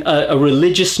a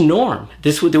religious norm.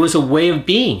 There was a way of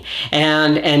being.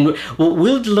 And what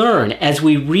we'll learn as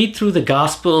we read through the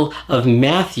Gospel of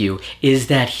Matthew is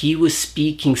that he was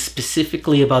speaking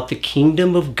specifically about the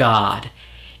kingdom of God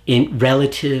in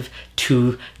relative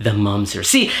to the mumsers.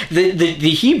 See, the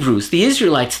Hebrews, the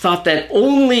Israelites, thought that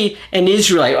only an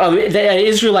Israelite,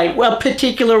 a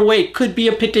particular way, could be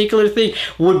a particular thing,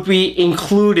 would be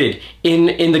included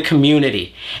in the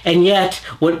community. And yet,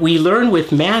 what we learn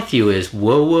with Matthew is,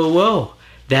 whoa,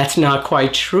 that's not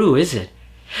quite true, is it?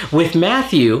 With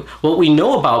Matthew, what we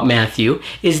know about Matthew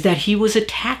is that he was a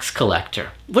tax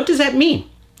collector. What does that mean?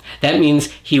 That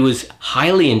means he was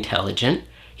highly intelligent.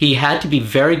 He had to be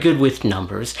very good with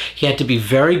numbers. He had to be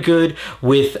very good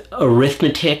with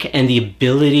arithmetic and the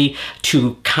ability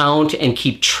to count and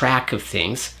keep track of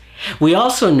things. We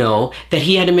also know that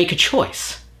he had to make a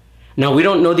choice. Now, we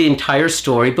don't know the entire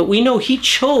story, but we know he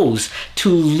chose to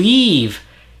leave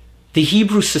the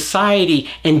Hebrew society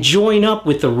and join up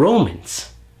with the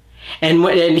Romans. And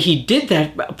he did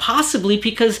that possibly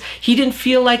because he didn't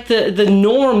feel like the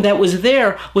norm that was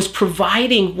there was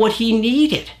providing what he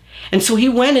needed. And so he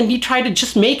went and he tried to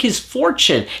just make his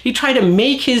fortune. He tried to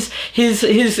make his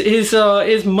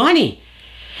money.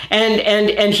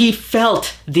 And he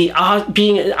felt the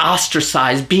being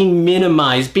ostracized, being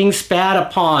minimized, being spat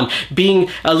upon, being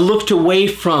looked away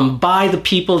from by the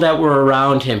people that were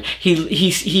around him.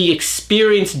 He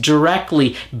experienced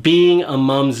directly being a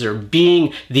mumser,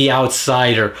 being the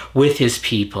outsider with his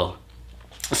people.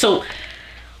 So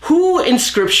who in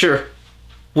Scripture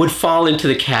would fall into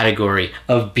the category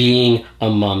of being a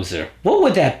mumser? What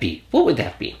would that be?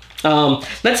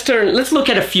 Let's look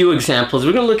at a few examples.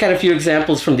 We're going to look at a few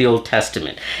examples from the Old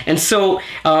Testament. And so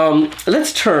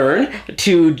let's turn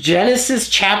to Genesis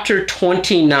chapter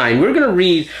 29. We're going to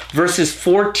read verses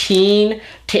 14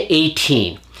 to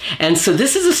 18. And so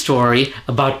this is a story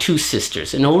about two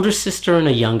sisters, an older sister and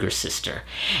a younger sister.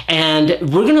 And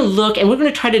we're going to look and we're going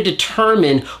to try to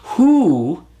determine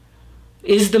who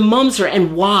is the mumser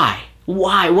and why.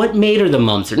 Why? What made her the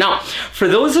mumser? Now, for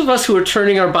those of us who are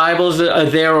turning our Bibles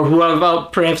there or who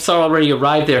have perhaps already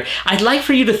arrived there, I'd like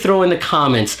for you to throw in the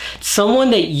comments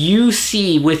someone that you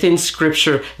see within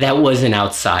Scripture that was an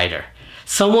outsider.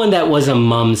 Someone that was a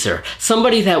mumser,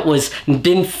 somebody that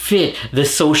didn't fit the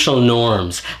social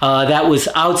norms, that was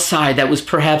outside, that was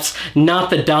perhaps not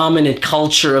the dominant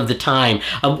culture of the time.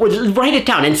 Write it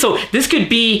down. And so this could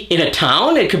be in a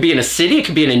town, it could be in a city, it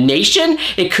could be in a nation,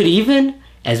 it could even,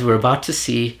 as we're about to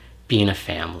see, be in a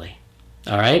family.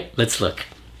 All right, let's look.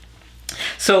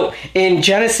 So in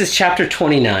Genesis chapter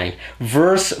 29,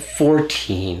 verse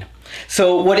 14,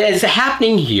 so what is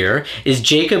happening here is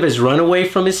Jacob has run away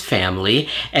from his family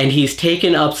and he's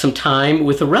taken up some time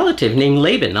with a relative named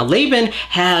Laban. Now Laban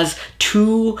has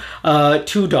two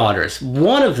daughters.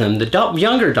 One of them, the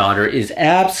younger daughter, is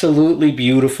absolutely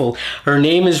beautiful. Her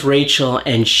name is Rachel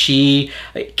and she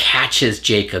catches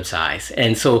Jacob's eyes.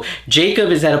 And so Jacob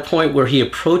is at a point where he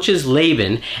approaches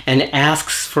Laban and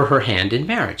asks for her hand in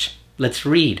marriage. Let's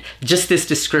read just this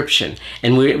description.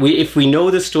 And if we know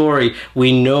the story,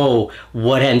 we know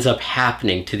what ends up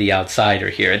happening to the outsider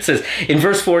here. It says in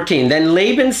verse 14, "Then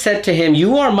Laban said to him,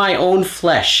 'You are my own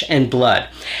flesh and blood.'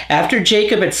 After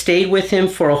Jacob had stayed with him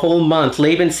for a whole month,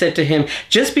 Laban said to him,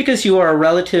 'Just because you are a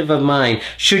relative of mine,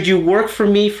 should you work for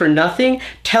me for nothing?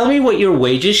 Tell me what your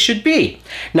wages should be.'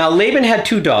 Now Laban had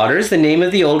 2 daughters. The name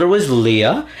of the older was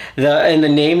Leah, and the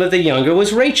name of the younger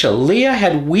was Rachel. Leah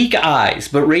had weak eyes,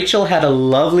 but Rachel had a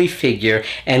lovely figure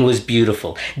and was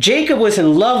beautiful. Jacob was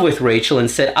in love with Rachel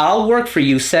and said, 'I'll work for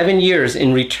you 7 years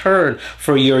in return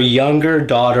for your younger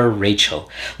daughter Rachel.'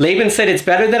 Laban said, 'It's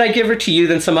better that I give her to you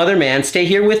than some other man. Stay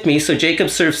here with me.' So Jacob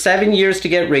served 7 years to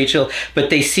get Rachel, but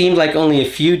they seemed like only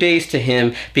a few days to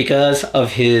him because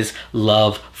of his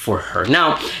love for her."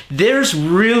 Now, there's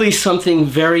really something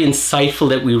very insightful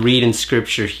that we read in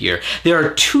scripture here. There are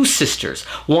 2 sisters.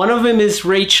 One of them is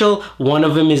Rachel, one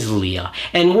of them is Leah.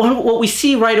 And what we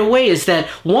see right away is that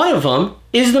one of them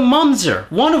is the mumser.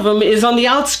 One of them is on the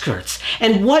outskirts.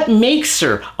 And what makes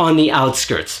her on the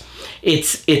outskirts?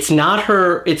 It's not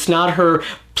her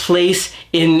place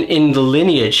in the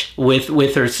lineage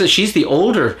with her. So she's the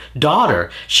older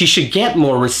daughter. She should get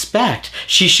more respect.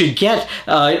 She should get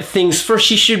things first.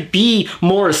 She should be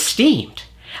more esteemed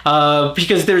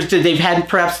because they've had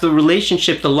perhaps the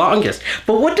relationship the longest.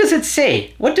 But what does it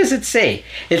say? What does it say?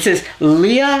 It says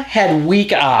Leah had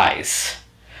weak eyes.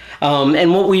 And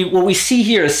what we see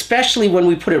here, especially when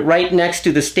we put it right next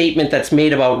to the statement that's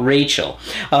made about Rachel,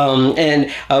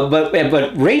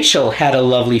 but Rachel had a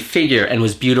lovely figure and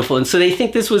was beautiful, and so they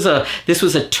think this was a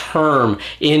term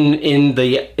in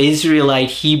the Israelite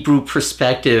Hebrew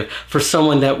perspective for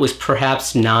someone that was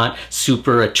perhaps not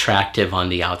super attractive on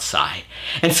the outside.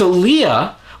 And so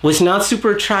Leah was not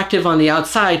super attractive on the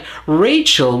outside.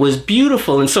 Rachel was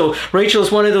beautiful. And so Rachel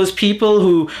is one of those people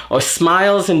who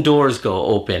smiles and doors go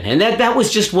open. And that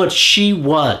was just what she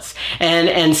was.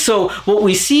 And so what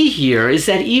we see here is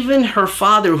that even her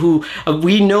father, who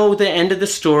we know the end of the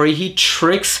story, he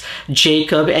tricks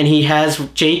Jacob and he has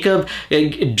Jacob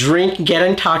drink, get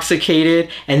intoxicated,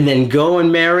 and then go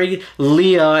and marry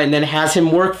Leah, and then has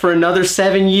him work for another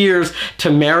 7 years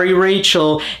to marry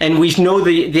Rachel. And we know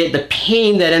the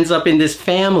pain that ends up in this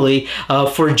family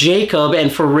for Jacob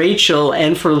and for Rachel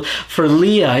and for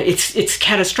Leah. It's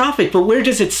catastrophic. But where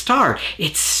does it start?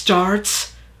 It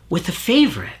starts with a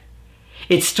favorite.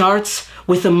 It starts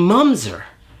with a mumser.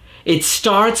 It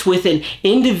starts with an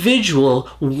individual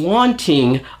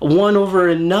wanting one over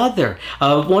another.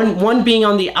 One being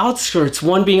on the outskirts,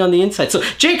 one being on the inside. So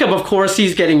Jacob, of course,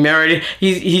 he's getting married.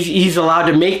 He's allowed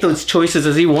to make those choices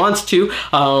as he wants to.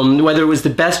 Whether it was the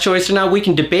best choice or not, we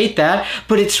can debate that.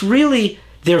 But it's really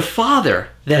their father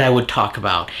that I would talk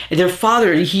about. Their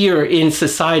father here in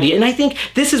society. And I think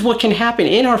this is what can happen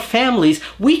in our families.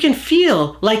 We can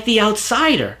feel like the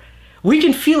outsider. We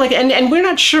can feel like, and we're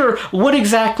not sure what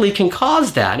exactly can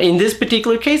cause that. In this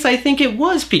particular case, I think it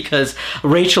was because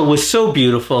Rachel was so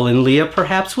beautiful and Leah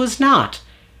perhaps was not.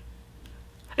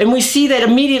 And we see that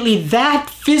immediately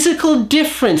that physical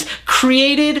difference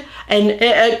created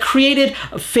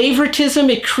favoritism.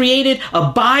 It created a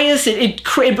bias. It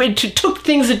took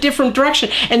things a different direction.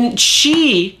 And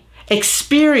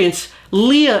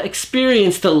Leah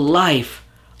experienced the life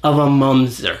of a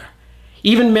mumser.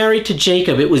 Even married to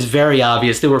Jacob, it was very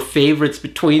obvious. There were favorites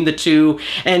between the two.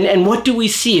 And what do we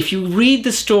see? If you read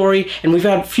the story, and we've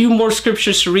had a few more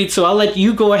scriptures to read, so I'll let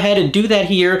you go ahead and do that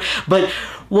here. But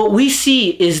what we see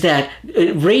is that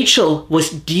Rachel was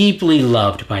deeply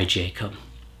loved by Jacob.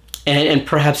 And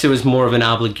perhaps there was more of an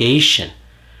obligation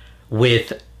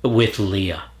with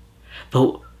Leah.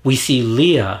 But we see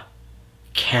Leah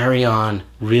carry on,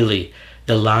 really,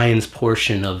 the lion's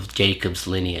portion of Jacob's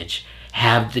lineage.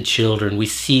 Have the children. We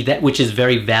see that, which is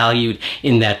very valued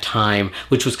in that time,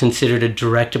 which was considered a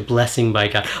direct blessing by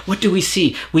God. What do we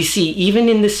see? We see even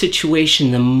in this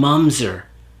situation, the mumser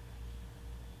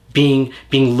being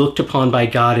looked upon by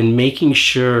God and making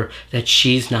sure that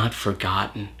she's not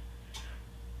forgotten.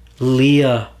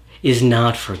 Leah is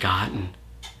not forgotten.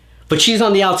 But she's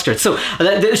on the outskirts. So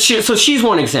she's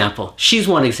one example. She's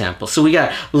one example. So we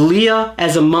got Leah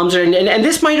as a mumser. And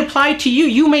this might apply to you.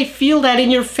 You may feel that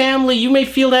in your family. You may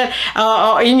feel that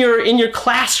in your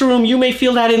classroom. You may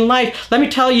feel that in life. Let me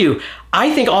tell you,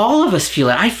 I think all of us feel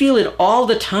it. I feel it all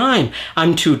the time.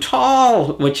 I'm too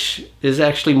tall, which is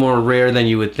actually more rare than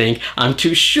you would think. I'm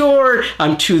too short.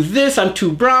 I'm too this. I'm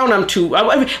too brown. I'm too...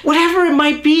 whatever it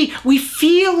might be, we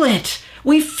feel it.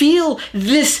 We feel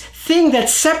this thing that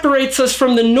separates us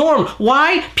from the norm.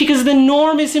 Why? Because the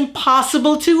norm is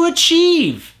impossible to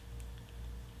achieve.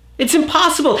 It's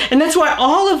impossible. And that's why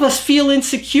all of us feel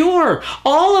insecure.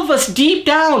 All of us deep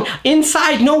down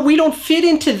inside, no, we don't fit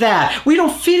into that. We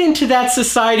don't fit into that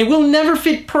society. We'll never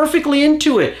fit perfectly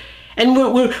into it. And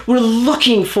we're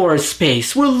looking for a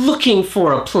space. We're looking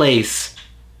for a place.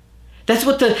 That's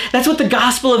what the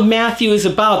Gospel of Matthew is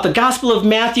about. The Gospel of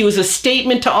Matthew is a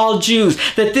statement to all Jews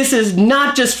that this is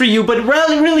not just for you, but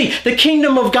really, the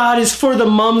kingdom of God is for the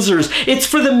mumsers. It's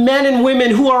for the men and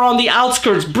women who are on the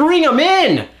outskirts. Bring them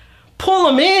in. Pull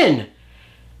them in.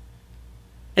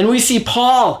 And we see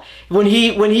Paul, when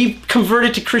he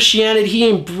converted to Christianity, he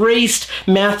embraced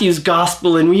Matthew's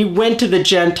gospel and he went to the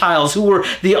Gentiles who were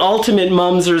the ultimate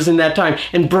mumsers in that time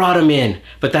and brought them in.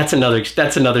 But that's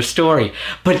another story.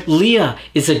 But Leah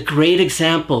is a great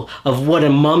example of what a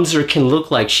mumser can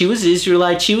look like. She was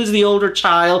Israelite. She was the older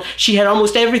child. She had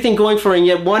almost everything going for her, and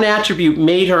yet one attribute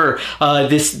made her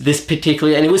this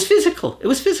particular, and it was physical. It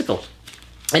was physical.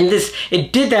 And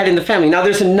it did that in the family. Now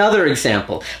there's another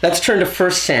example. Let's turn to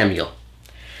 1 Samuel.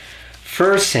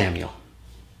 1 Samuel.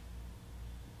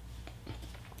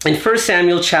 In 1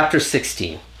 Samuel chapter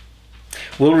 16,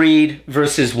 we'll read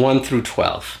verses 1 through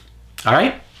 12. All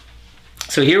right?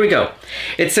 So here we go.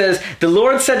 It says, "The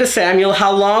Lord said to Samuel,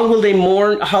 how long will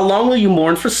you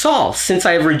mourn for Saul, since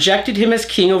I have rejected him as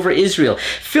king over Israel?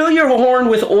 Fill your horn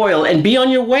with oil and be on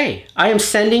your way. I am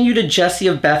sending you to Jesse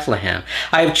of Bethlehem.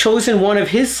 I have chosen one of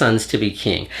his sons to be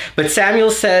king." But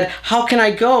Samuel said, "How can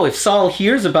I go? If Saul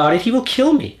hears about it, he will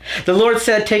kill me." The Lord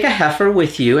said, "Take a heifer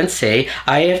with you and say,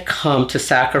 I have come to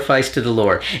sacrifice to the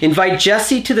Lord. Invite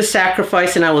Jesse to the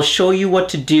sacrifice and I will show you what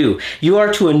to do. You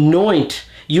are to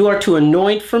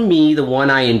anoint for me the one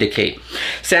I indicate."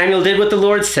 Samuel did what the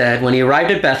Lord said. When he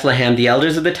arrived at Bethlehem, the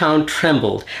elders of the town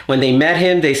trembled. When they met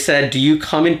him, they said, "Do you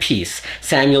come in peace?"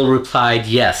 Samuel replied,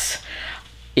 "Yes.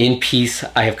 In peace,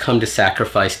 I have come to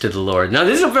sacrifice to the Lord." Now,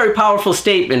 this is a very powerful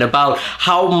statement about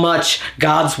how much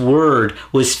God's word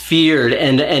was feared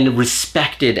and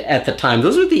respected at the time.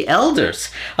 Those were the elders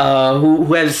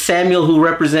who as Samuel, who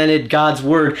represented God's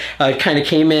word, kind of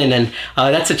came in. And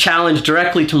that's a challenge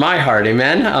directly to my heart,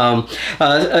 amen?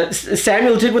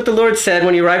 Samuel did what the Lord said.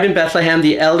 When he arrived in Bethlehem,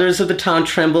 the elders of the town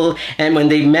trembled. And when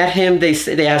they met him,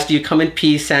 they asked, "Do you come in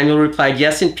peace?" Samuel replied,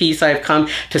 "Yes, in peace, I have come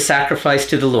to sacrifice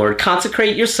to the Lord.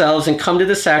 Consecrate yourselves and come to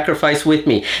the sacrifice with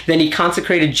me." Then he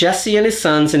consecrated Jesse and his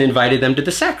sons and invited them to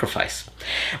the sacrifice.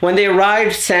 When they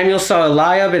arrived, Samuel saw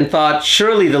Eliab and thought,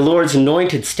 "Surely the Lord's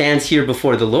anointed stands here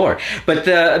before the Lord." But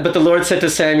the Lord said to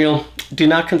Samuel, "Do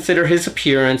not consider his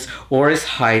appearance or his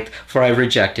height, for I have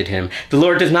rejected him. The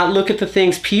Lord does not look at the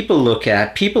things people look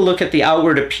at. People look at the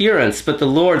outward appearance, but the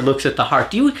Lord looks at the heart."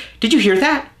 Did you hear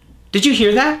that? Did you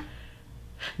hear that?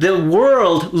 The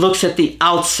world looks at the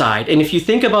outside, and if you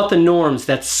think about the norms,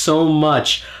 that's so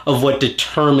much of what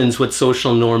determines what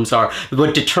social norms are,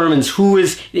 what determines who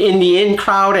is in the in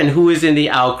crowd and who is in the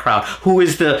out crowd, who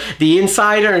is the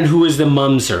insider and who is the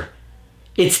mumser.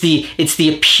 It's the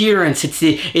appearance, it's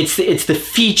the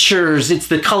features, it's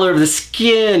the color of the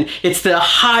skin, it's the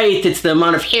height, it's the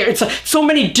amount of hair. It's so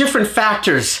many different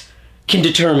factors can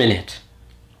determine it.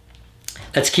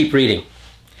 Let's keep reading.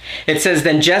 It says,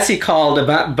 "Then Jesse called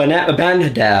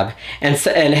Abinadab and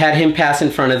had him pass in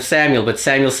front of Samuel. But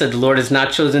Samuel said, 'The Lord has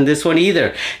not chosen this one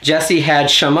either.' Jesse had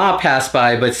Shammah pass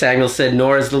by, but Samuel said,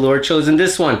 'Nor has the Lord chosen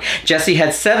this one.' Jesse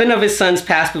had 7 of his sons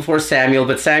pass before Samuel,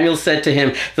 but Samuel said to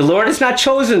him, 'The Lord has not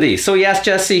chosen these.' So he asked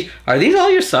Jesse, 'Are these all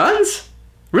your sons?'"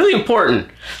 Really important.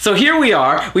 So here we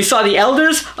are. We saw the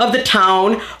elders of the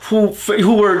town who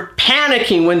were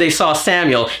panicking when they saw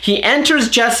Samuel. He enters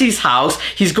Jesse's house.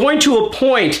 He's going to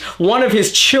appoint one of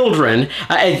his children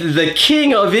as the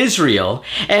king of Israel.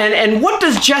 And what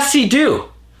does Jesse do?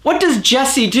 What does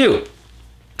Jesse do?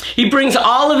 He brings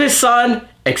all of his son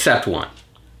except one.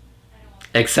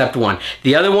 Except one.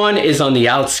 The other one is on the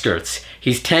outskirts.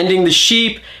 He's tending the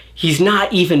sheep. He's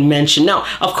not even mentioned. Now,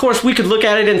 of course, we could look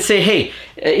at it and say, hey,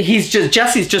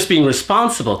 Jesse's just being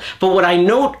responsible. But what I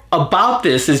note about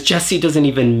this is Jesse doesn't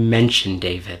even mention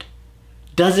David.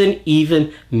 Doesn't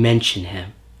even mention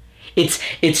him.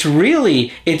 It's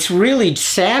really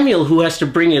Samuel who has to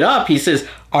bring it up. He says,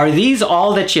 "Are these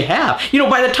all that you have?" You know,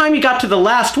 by the time you got to the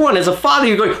last one, as a father,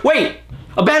 you're going, "Wait,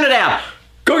 Abinadab,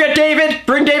 go get David,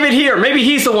 bring David here. Maybe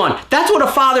he's the one." That's what a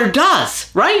father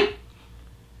does, right?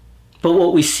 But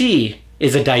what we see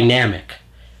is a dynamic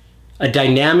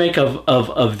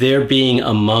of there being a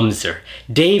mumser.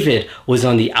 David was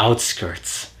on the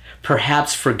outskirts,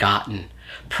 perhaps forgotten,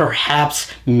 perhaps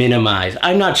minimized.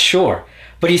 I'm not sure.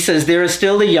 But he says, "There is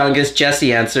still the youngest."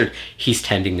 Jesse answered, "He's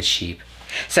tending the sheep."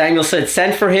 Samuel said,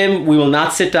 "Send for him. We will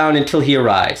not sit down until he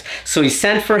arrives." So he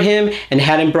sent for him and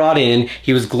had him brought in.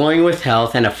 He was glowing with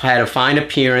health and had a fine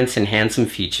appearance and handsome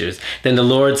features. Then the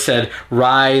Lord said,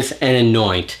 "Rise and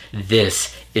anoint.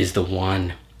 This is the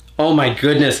one." Oh my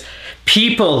goodness.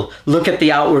 People look at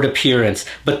the outward appearance,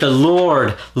 but the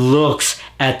Lord looks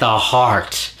at the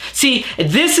heart. See,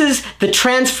 this is the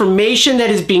transformation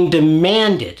that is being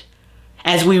demanded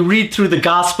as we read through the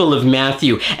Gospel of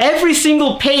Matthew. Every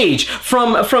single page,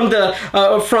 from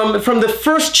the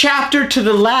first chapter to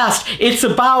the last, it's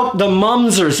about the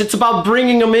mumsers. It's about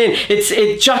bringing them in.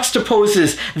 It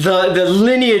juxtaposes the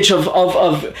lineage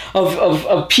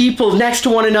of people next to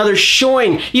one another,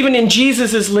 showing, even in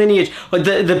Jesus' lineage,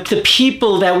 the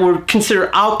people that were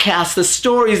considered outcasts, the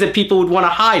stories that people would want to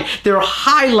hide. They're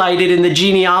highlighted in the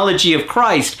genealogy of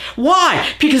Christ. Why?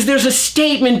 Because there's a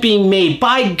statement being made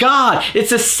by God.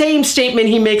 It's the same statement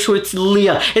he makes with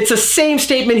Leah. It's the same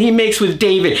statement he makes with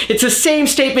David. It's the same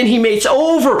statement he makes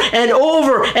over and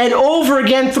over and over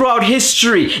again throughout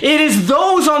history. It is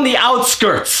those on the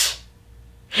outskirts.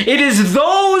 It is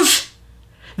those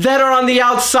that are on the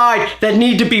outside that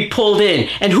need to be pulled in.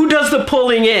 And who does the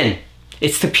pulling in?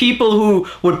 It's the people who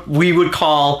we would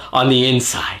call on the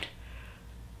inside.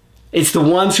 It's the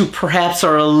ones who perhaps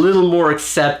are a little more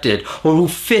accepted or who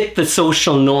fit the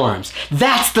social norms.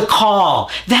 That's the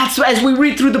call. That's, as we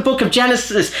read through the book of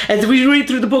Genesis, as we read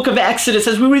through the book of Exodus,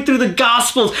 as we read through the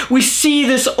Gospels, we see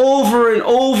this over and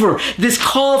over. This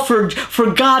call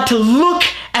for God to look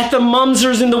at the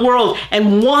mumsers in the world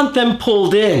and want them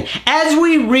pulled in. As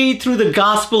we read through the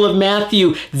Gospel of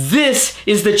Matthew, this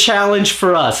is the challenge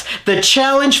for us. The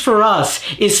challenge for us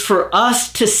is for us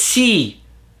to see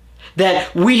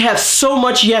that we have so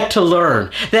much yet to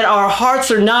learn, that our hearts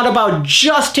are not about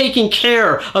just taking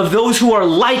care of those who are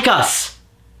like us.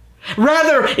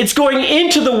 Rather, it's going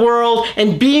into the world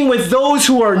and being with those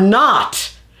who are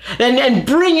not, and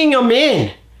bringing them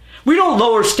in. We don't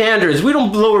lower standards. We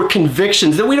don't lower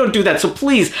convictions. We don't do that. So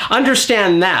please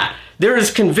understand that. There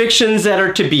is convictions that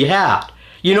are to be had.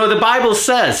 You know, the Bible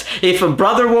says, if a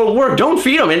brother won't work, don't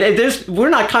feed him. And we're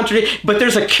not contradicting, but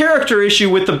there's a character issue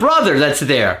with the brother that's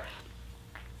there.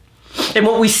 And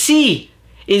what we see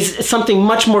is something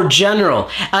much more general,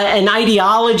 an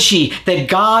ideology that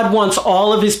God wants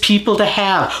all of his people to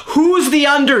have. Who's the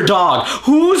underdog?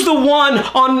 Who's the one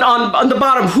on the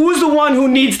bottom? Who's the one who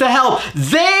needs the help?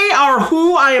 They are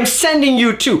who I am sending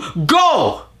you to.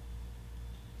 Go!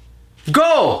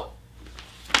 Go!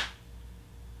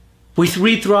 We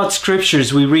read throughout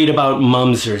scriptures, we read about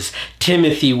mumsers.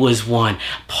 Timothy was one.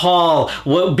 Paul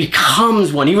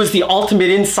becomes one. He was the ultimate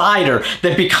insider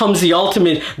that becomes the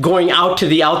ultimate going out to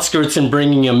the outskirts and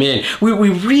bringing them in. We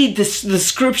read the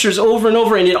scriptures over and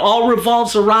over, and it all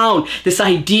revolves around this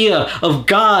idea of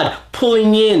God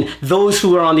pulling in those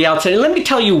who are on the outside. And let me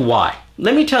tell you why.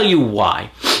 Let me tell you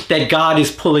why that God is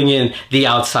pulling in the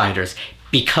outsiders.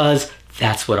 Because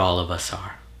that's what all of us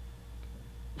are.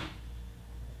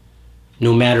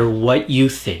 No matter what you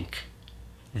think,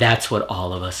 that's what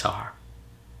all of us are.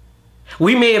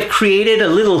 We may have created a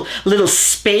little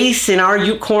space in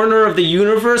our corner of the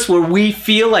universe where we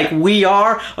feel like we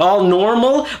are all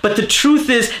normal, but the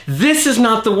truth is, this is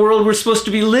not the world we're supposed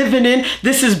to be living in.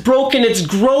 This is broken, it's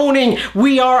groaning.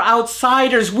 We are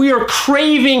outsiders. We are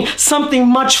craving something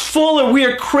much fuller. We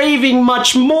are craving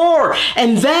much more,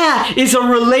 and that is a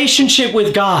relationship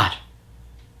with God.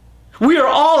 We are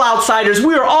all outsiders.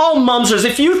 We are all mumsers.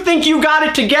 If you think you got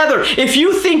it together, if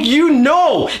you think you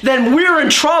know, then we're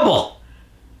in trouble.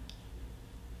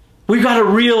 We've got to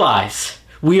realize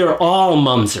we are all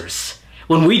mumsers.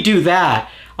 When we do that,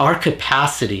 our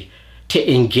capacity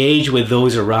to engage with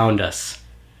those around us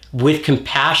with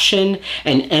compassion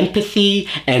and empathy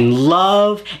and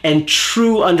love and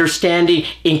true understanding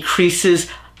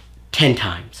increases 10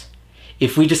 times.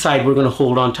 If we decide we're going to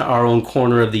hold on to our own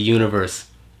corner of the universe,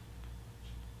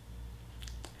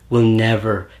 we'll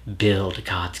never build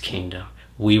God's kingdom.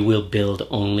 We will build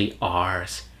only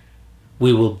ours.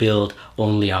 We will build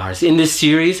only ours. In this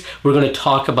series, we're going to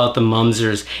talk about the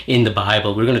mumsers in the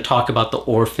Bible. We're going to talk about the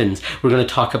orphans. We're going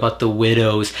to talk about the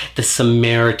widows, the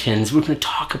Samaritans. We're going to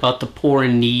talk about the poor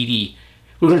and needy.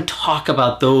 We're going to talk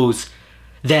about those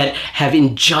that have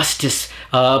injustice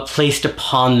placed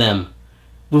upon them.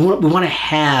 We want to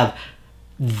have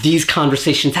these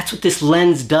conversations. That's what this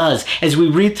lens does. As we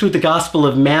read through the Gospel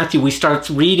of Matthew, we start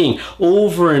reading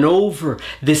over and over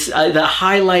this, the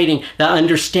highlighting, the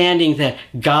understanding that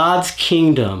God's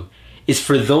kingdom is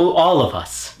for all of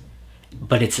us,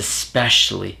 but it's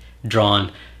especially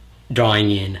drawing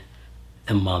in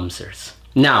the mumsers.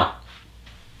 Now,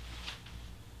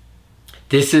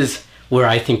 this is where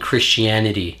I think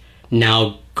Christianity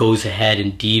now goes ahead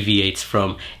and deviates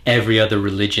from every other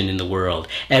religion in the world,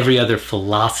 every other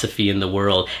philosophy in the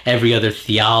world, every other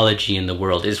theology in the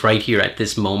world, is right here at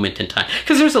this moment in time.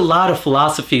 Because there's a lot of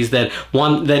philosophies that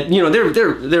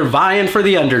they're vying for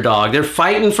the underdog, they're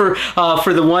fighting for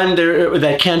the one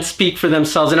that can't speak for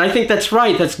themselves, and I think that's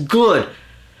right, that's good.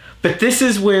 But this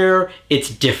is where it's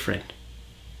different.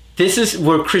 This is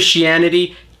where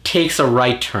Christianity takes a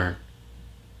right turn.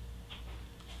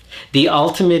 The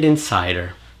ultimate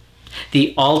insider,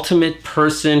 the ultimate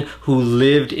person who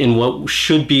lived in what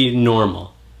should be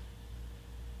normal,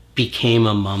 became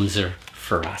a mumser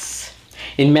for us.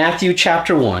 In Matthew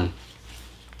chapter 1,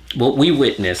 what we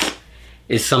witness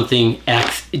is something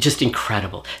just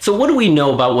incredible. So what do we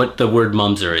know about what the word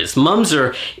mumser is?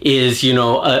 Mumser is,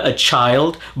 a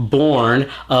child born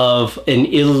of an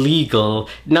illegal,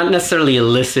 not necessarily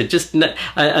illicit, just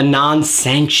a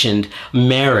non-sanctioned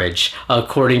marriage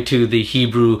according to the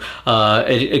Hebrew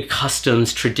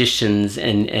customs, traditions,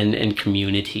 and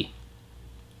community.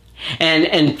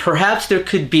 And perhaps there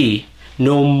could be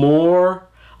no more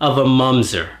of a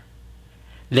mumser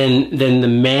than the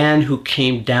man who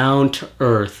came down to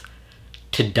earth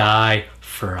to die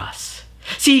for us.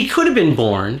 See, he could have been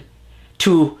born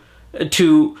to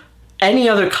any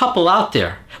other couple out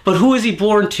there, but who is he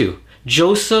born to?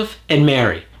 Joseph and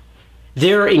Mary.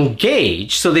 They're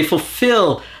engaged, so they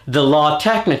fulfill the law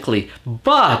technically,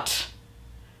 but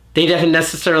they haven't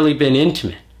necessarily been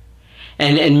intimate.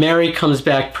 And Mary comes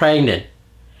back pregnant,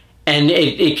 and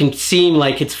it can seem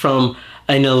like it's from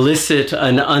an illicit,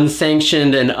 an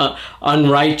unsanctioned, and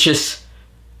unrighteous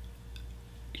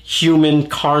human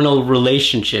carnal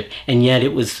relationship, and yet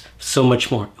it was so much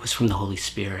more. It was from the Holy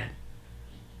Spirit.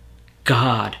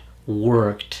 God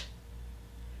worked.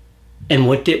 And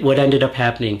what ended up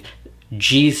happening?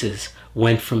 Jesus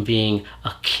went from being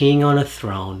a king on a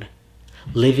throne,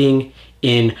 living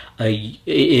in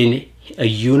a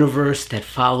universe that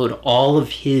followed all of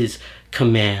his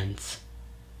commands,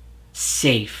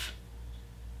 safe,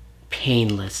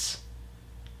 painless,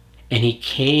 and he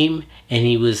came and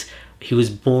he was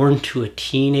born to a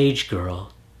teenage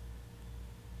girl,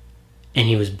 and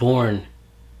he was born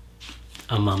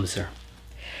a mumser.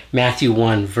 Matthew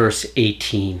 1 verse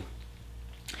 18.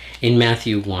 In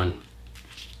Matthew 1,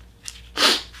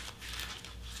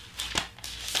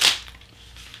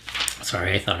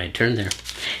 sorry, I thought I'd turned there.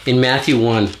 In Matthew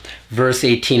 1 verse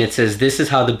 18, it says, "This is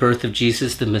how the birth of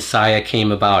Jesus the Messiah came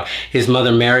about. His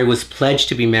mother Mary was pledged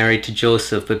to be married to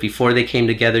Joseph, but before they came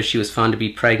together, she was found to be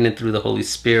pregnant through the Holy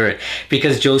Spirit.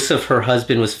 Because Joseph, her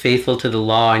husband, was faithful to the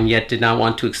law and yet did not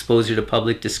want to expose her to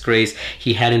public disgrace,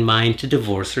 he had in mind to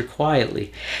divorce her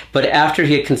quietly. But after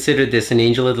he had considered this, an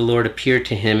angel of the Lord appeared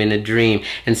to him in a dream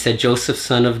and said, 'Joseph,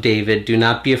 son of David, do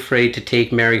not be afraid to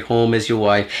take Mary home as your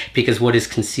wife, because what is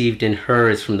conceived in her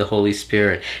is from the Holy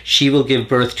Spirit. She will give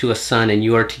birth to a son, and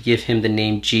you are to give him the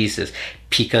name Jesus,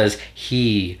 because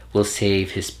he will save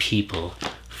his people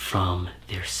from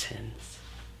their sins.'"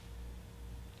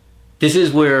 This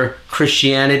is where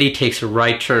Christianity takes a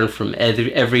right turn from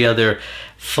every other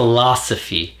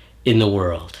philosophy in the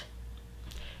world.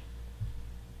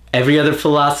 Every other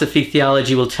philosophy,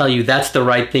 theology will tell you that's the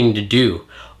right thing to do.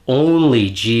 Only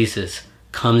Jesus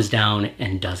comes down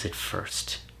and does it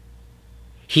first.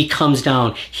 He comes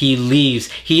down, he leaves.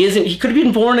 He could have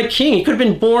been born a king. He could have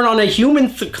been born on a human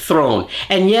throne.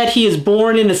 And yet he is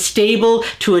born in a stable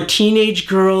to a teenage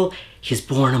girl. He's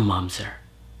born a mumser.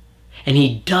 And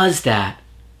he does that.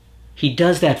 He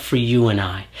does that for you and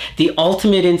I. The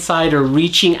ultimate insider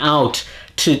reaching out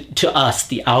to us,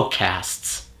 the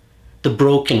outcasts, the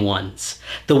broken ones,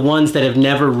 the ones that have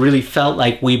never really felt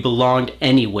like we belonged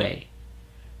anyway.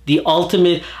 The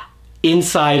ultimate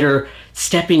insider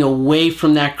stepping away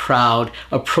from that crowd,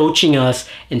 approaching us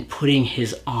and putting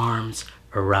his arms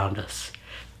around us.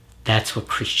 That's what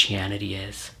Christianity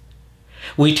is.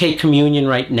 We take communion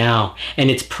right now,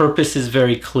 and its purpose is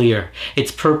very clear.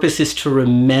 Its purpose is to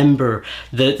remember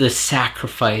the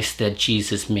sacrifice that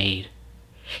Jesus made.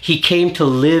 He came to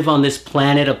live on this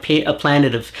planet, a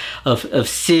planet of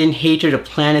sin, hatred, a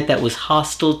planet that was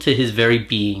hostile to his very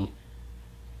being.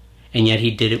 And yet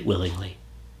he did it willingly.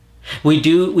 We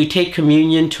take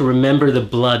communion to remember the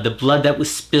blood that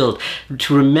was spilled,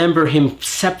 to remember him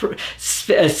stretching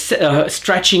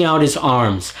out his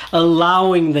arms,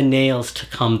 allowing the nails to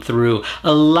come through,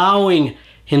 allowing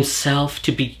himself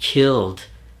to be killed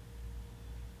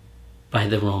by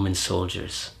the Roman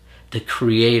soldiers, the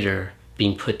Creator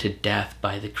being put to death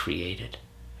by the created.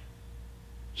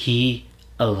 He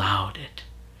allowed it.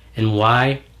 And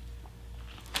why?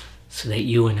 So that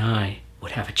you and I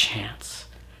would have a chance.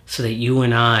 so that you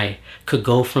and I could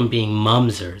go from being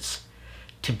mumsers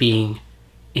to being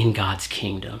in God's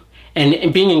kingdom.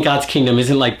 And being in God's kingdom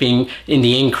isn't like being in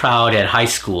the in crowd at high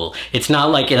school. It's not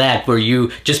like that where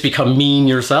you just become mean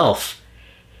yourself.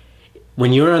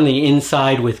 When you're on the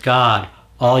inside with God,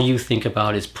 all you think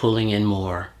about is pulling in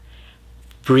more.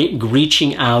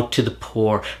 Reaching out to the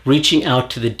poor, reaching out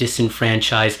to the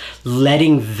disenfranchised,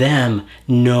 letting them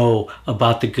know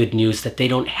about the good news, that they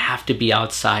don't have to be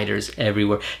outsiders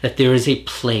everywhere, that there is a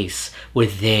place where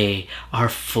they are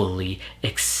fully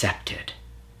accepted.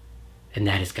 And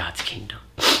that is God's kingdom.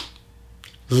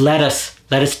 Let us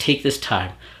take this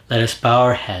time. Let us bow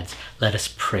our heads. Let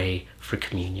us pray for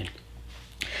communion.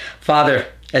 Father,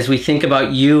 as we think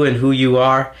about you and who you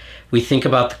are, we think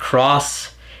about the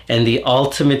cross and the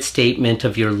ultimate statement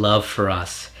of your love for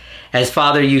us. As,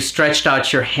 Father, you stretched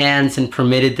out your hands and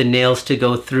permitted the nails to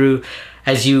go through,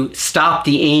 as you stopped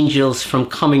the angels from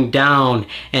coming down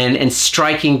and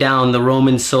striking down the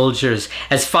Roman soldiers,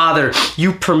 as, Father,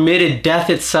 you permitted death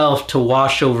itself to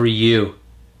wash over you.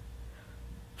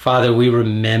 Father, we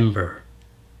remember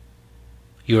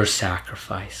your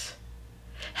sacrifice.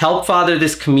 Help, Father,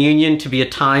 this communion to be a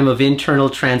time of internal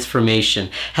transformation.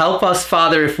 Help us,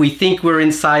 Father, if we think we're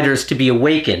insiders, to be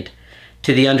awakened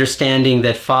to the understanding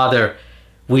that, Father,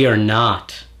 we are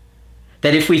not.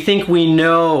 That if we think we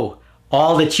know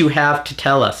all that you have to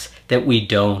tell us, that we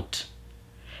don't.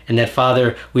 And that,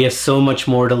 Father, we have so much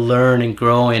more to learn and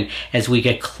grow in as we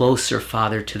get closer,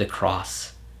 Father, to the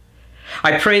cross.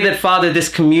 I pray that, Father, this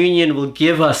communion will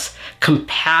give us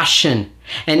compassion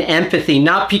and empathy,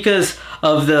 not because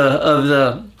of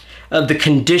the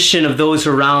condition of those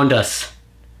around us,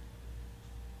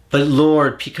 but,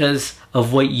 Lord, because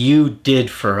of what you did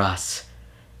for us.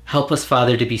 Help us,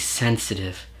 Father, to be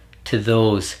sensitive to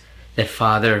those that,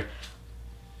 Father,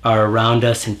 are around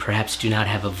us and perhaps do not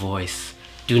have a voice,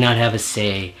 do not have a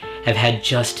say, have had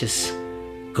justice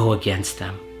go against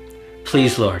them.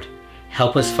 Please, Lord,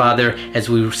 help us, Father, as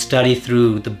we study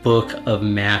through the book of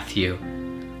Matthew,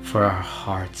 for our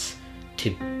hearts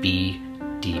to be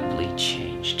deeply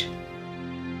changed.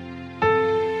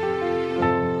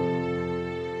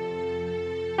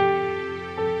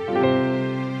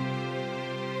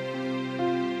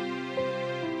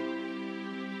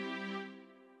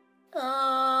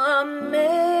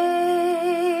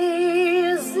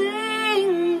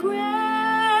 Amazing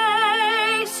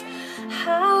grace,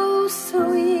 how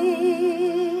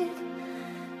sweet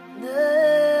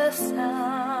the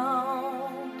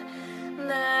sound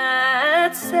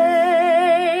that saved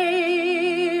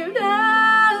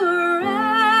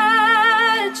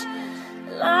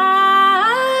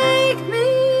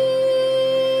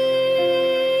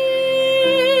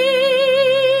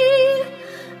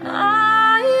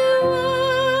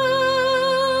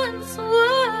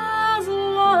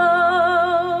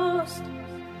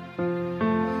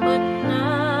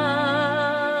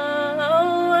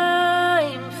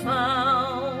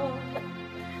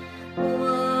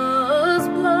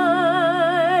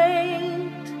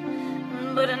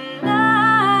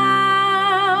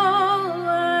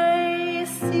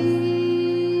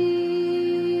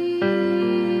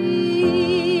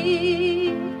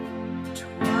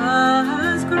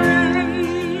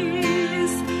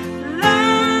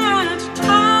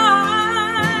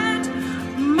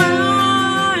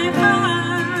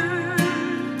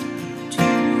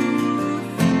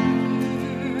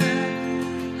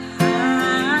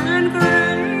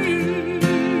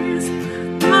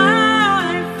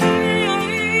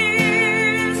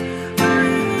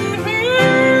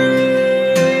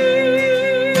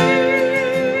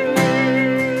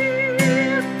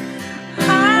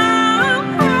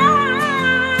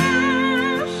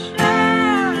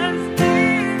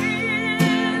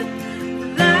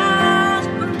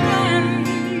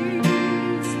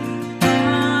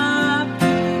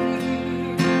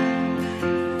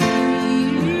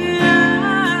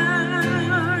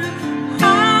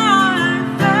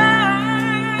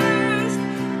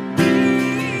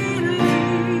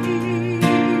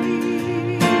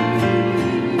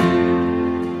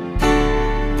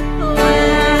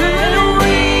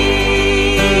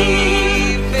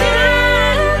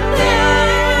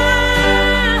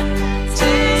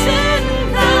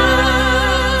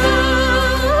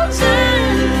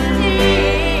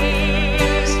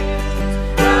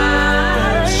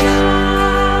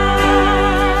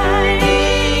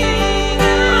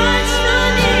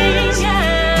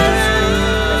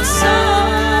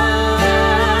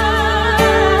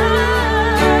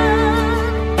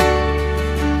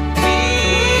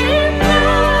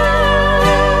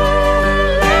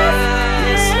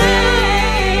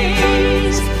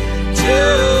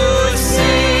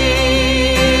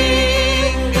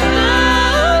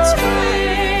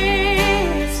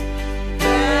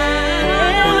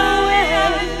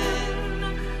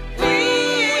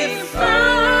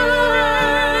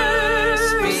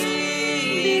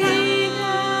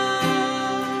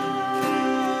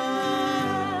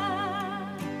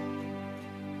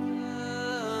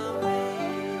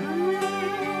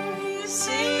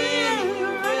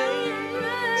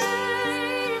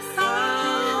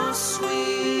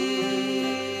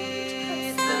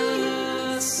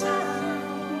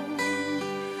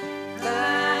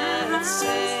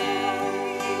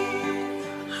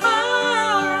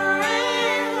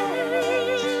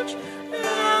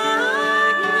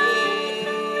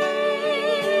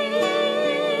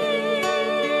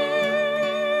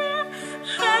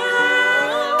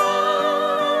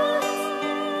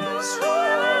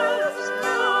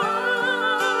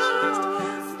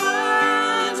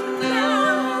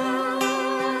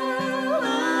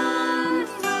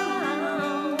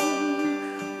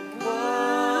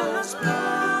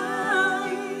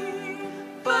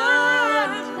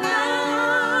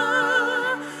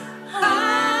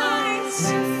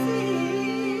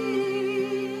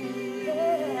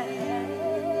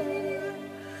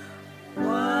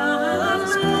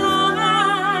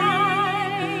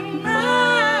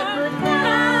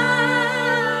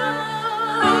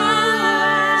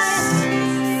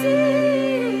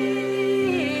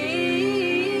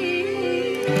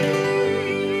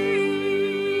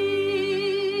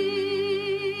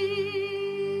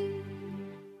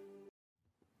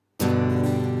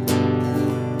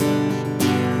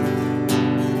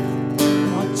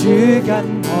緊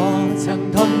我，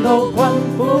曾同到困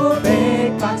苦逼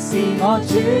迫是我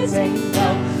主拯救，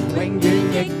永遠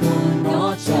亦伴我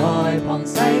在旁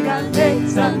世間的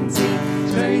爭戰，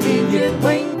隨年月永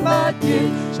不完，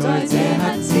在這刻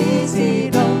只知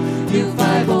道要快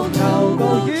步求告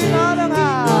與我同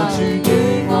行，與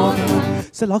我同行，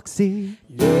失落時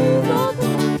與我同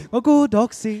行，我孤獨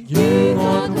時與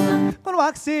我同行，困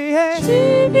惑時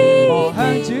我向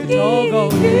主禱告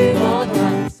與我同行，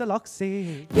失落時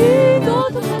與我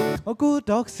同行，我孤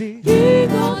獨時與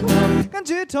我同行，跟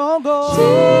主禱告主一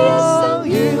生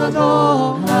與我同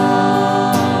行。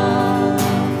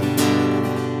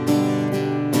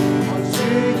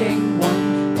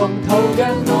同途讓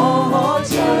我可出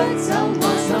走，我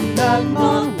心得安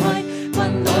慰，困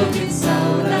惱怨受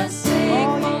得釋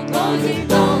放，我亦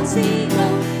當知道，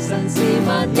神是萬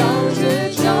有主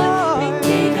宰，並記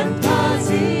緊他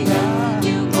指引，要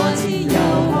我自由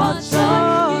喝彩，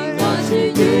如我主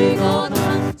與我同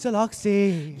行，失落時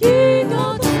與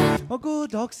我同行，我孤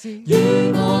獨時與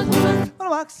我同行，困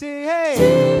惑時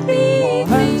我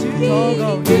向主禱告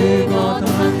與我同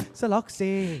行，失落時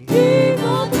與我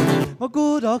同行。我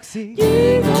孤獨時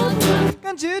與我同行，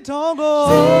跟主禱告，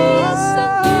這一生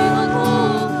與我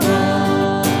同行。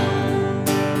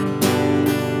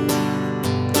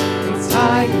你差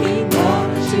遣我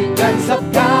傳緊十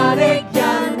架的恩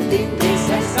典，你捨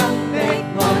生的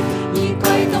愛，已歸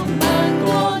動萬國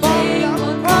的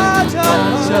愛，跨出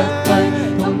去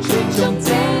同傳頌這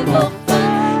福分，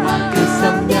下決心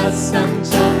一生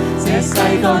做這世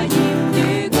代鹽與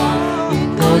我，願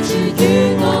我主與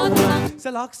我同行。失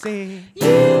落時與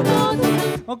我同行，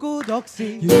我孤獨時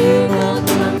與我同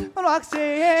行，困惑時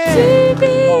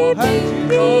我向主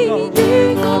禱告與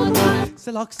我同行，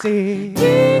失落時與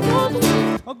我同行，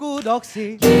我孤獨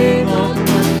時與我同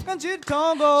行，跟主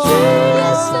禱告主一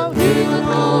生與我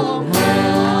同行，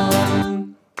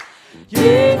與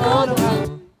我同行，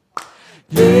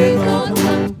與我同行，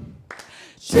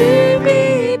主必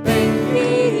並必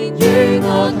與我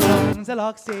同行，失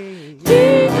落時與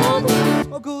我同行，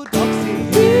我孤獨時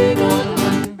與我同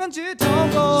行，跟主禱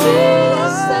告主一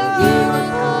生與我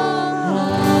同行。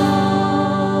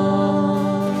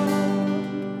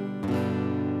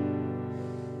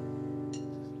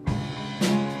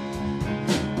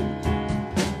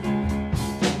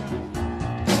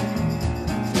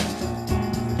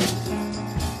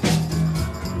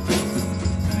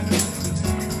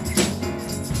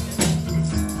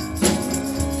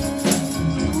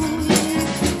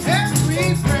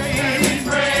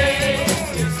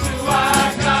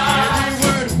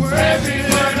Every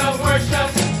word of worship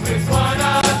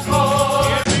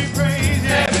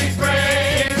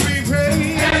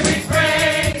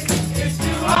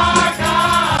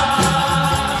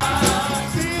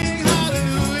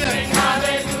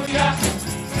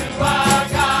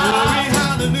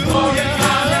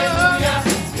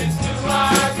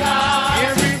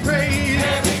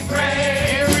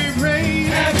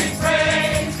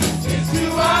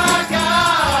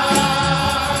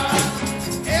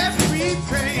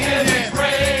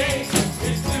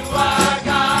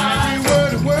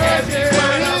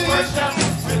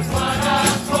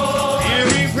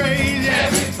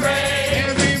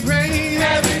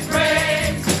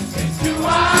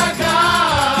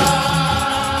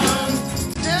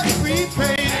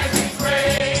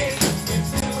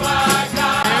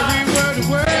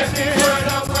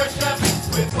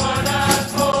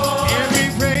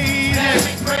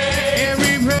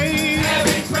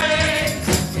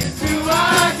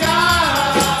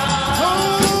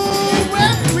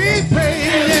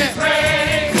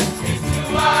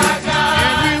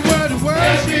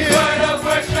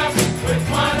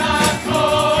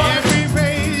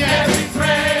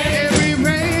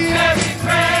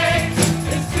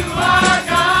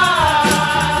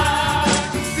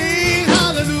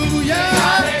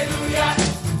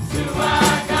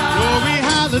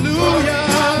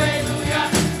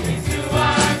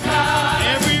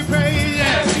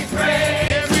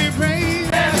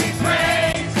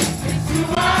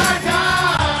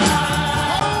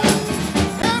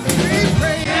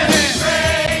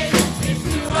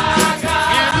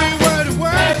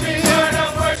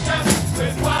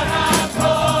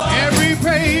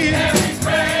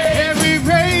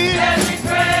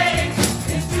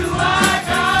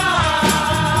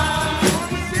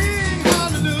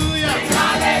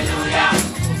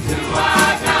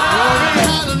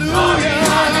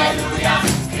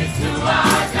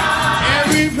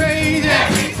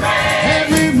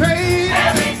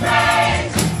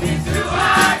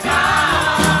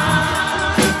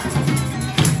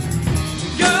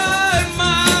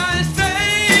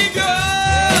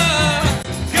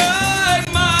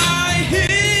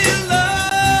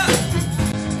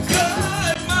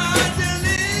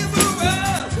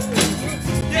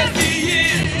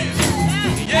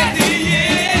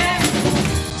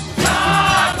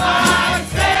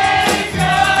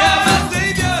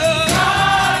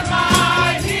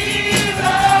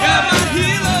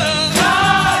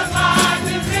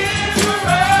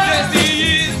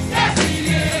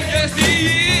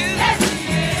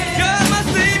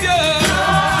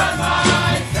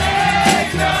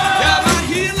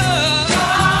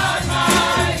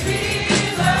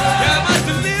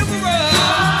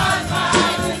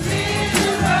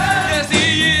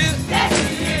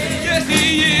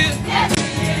Yes.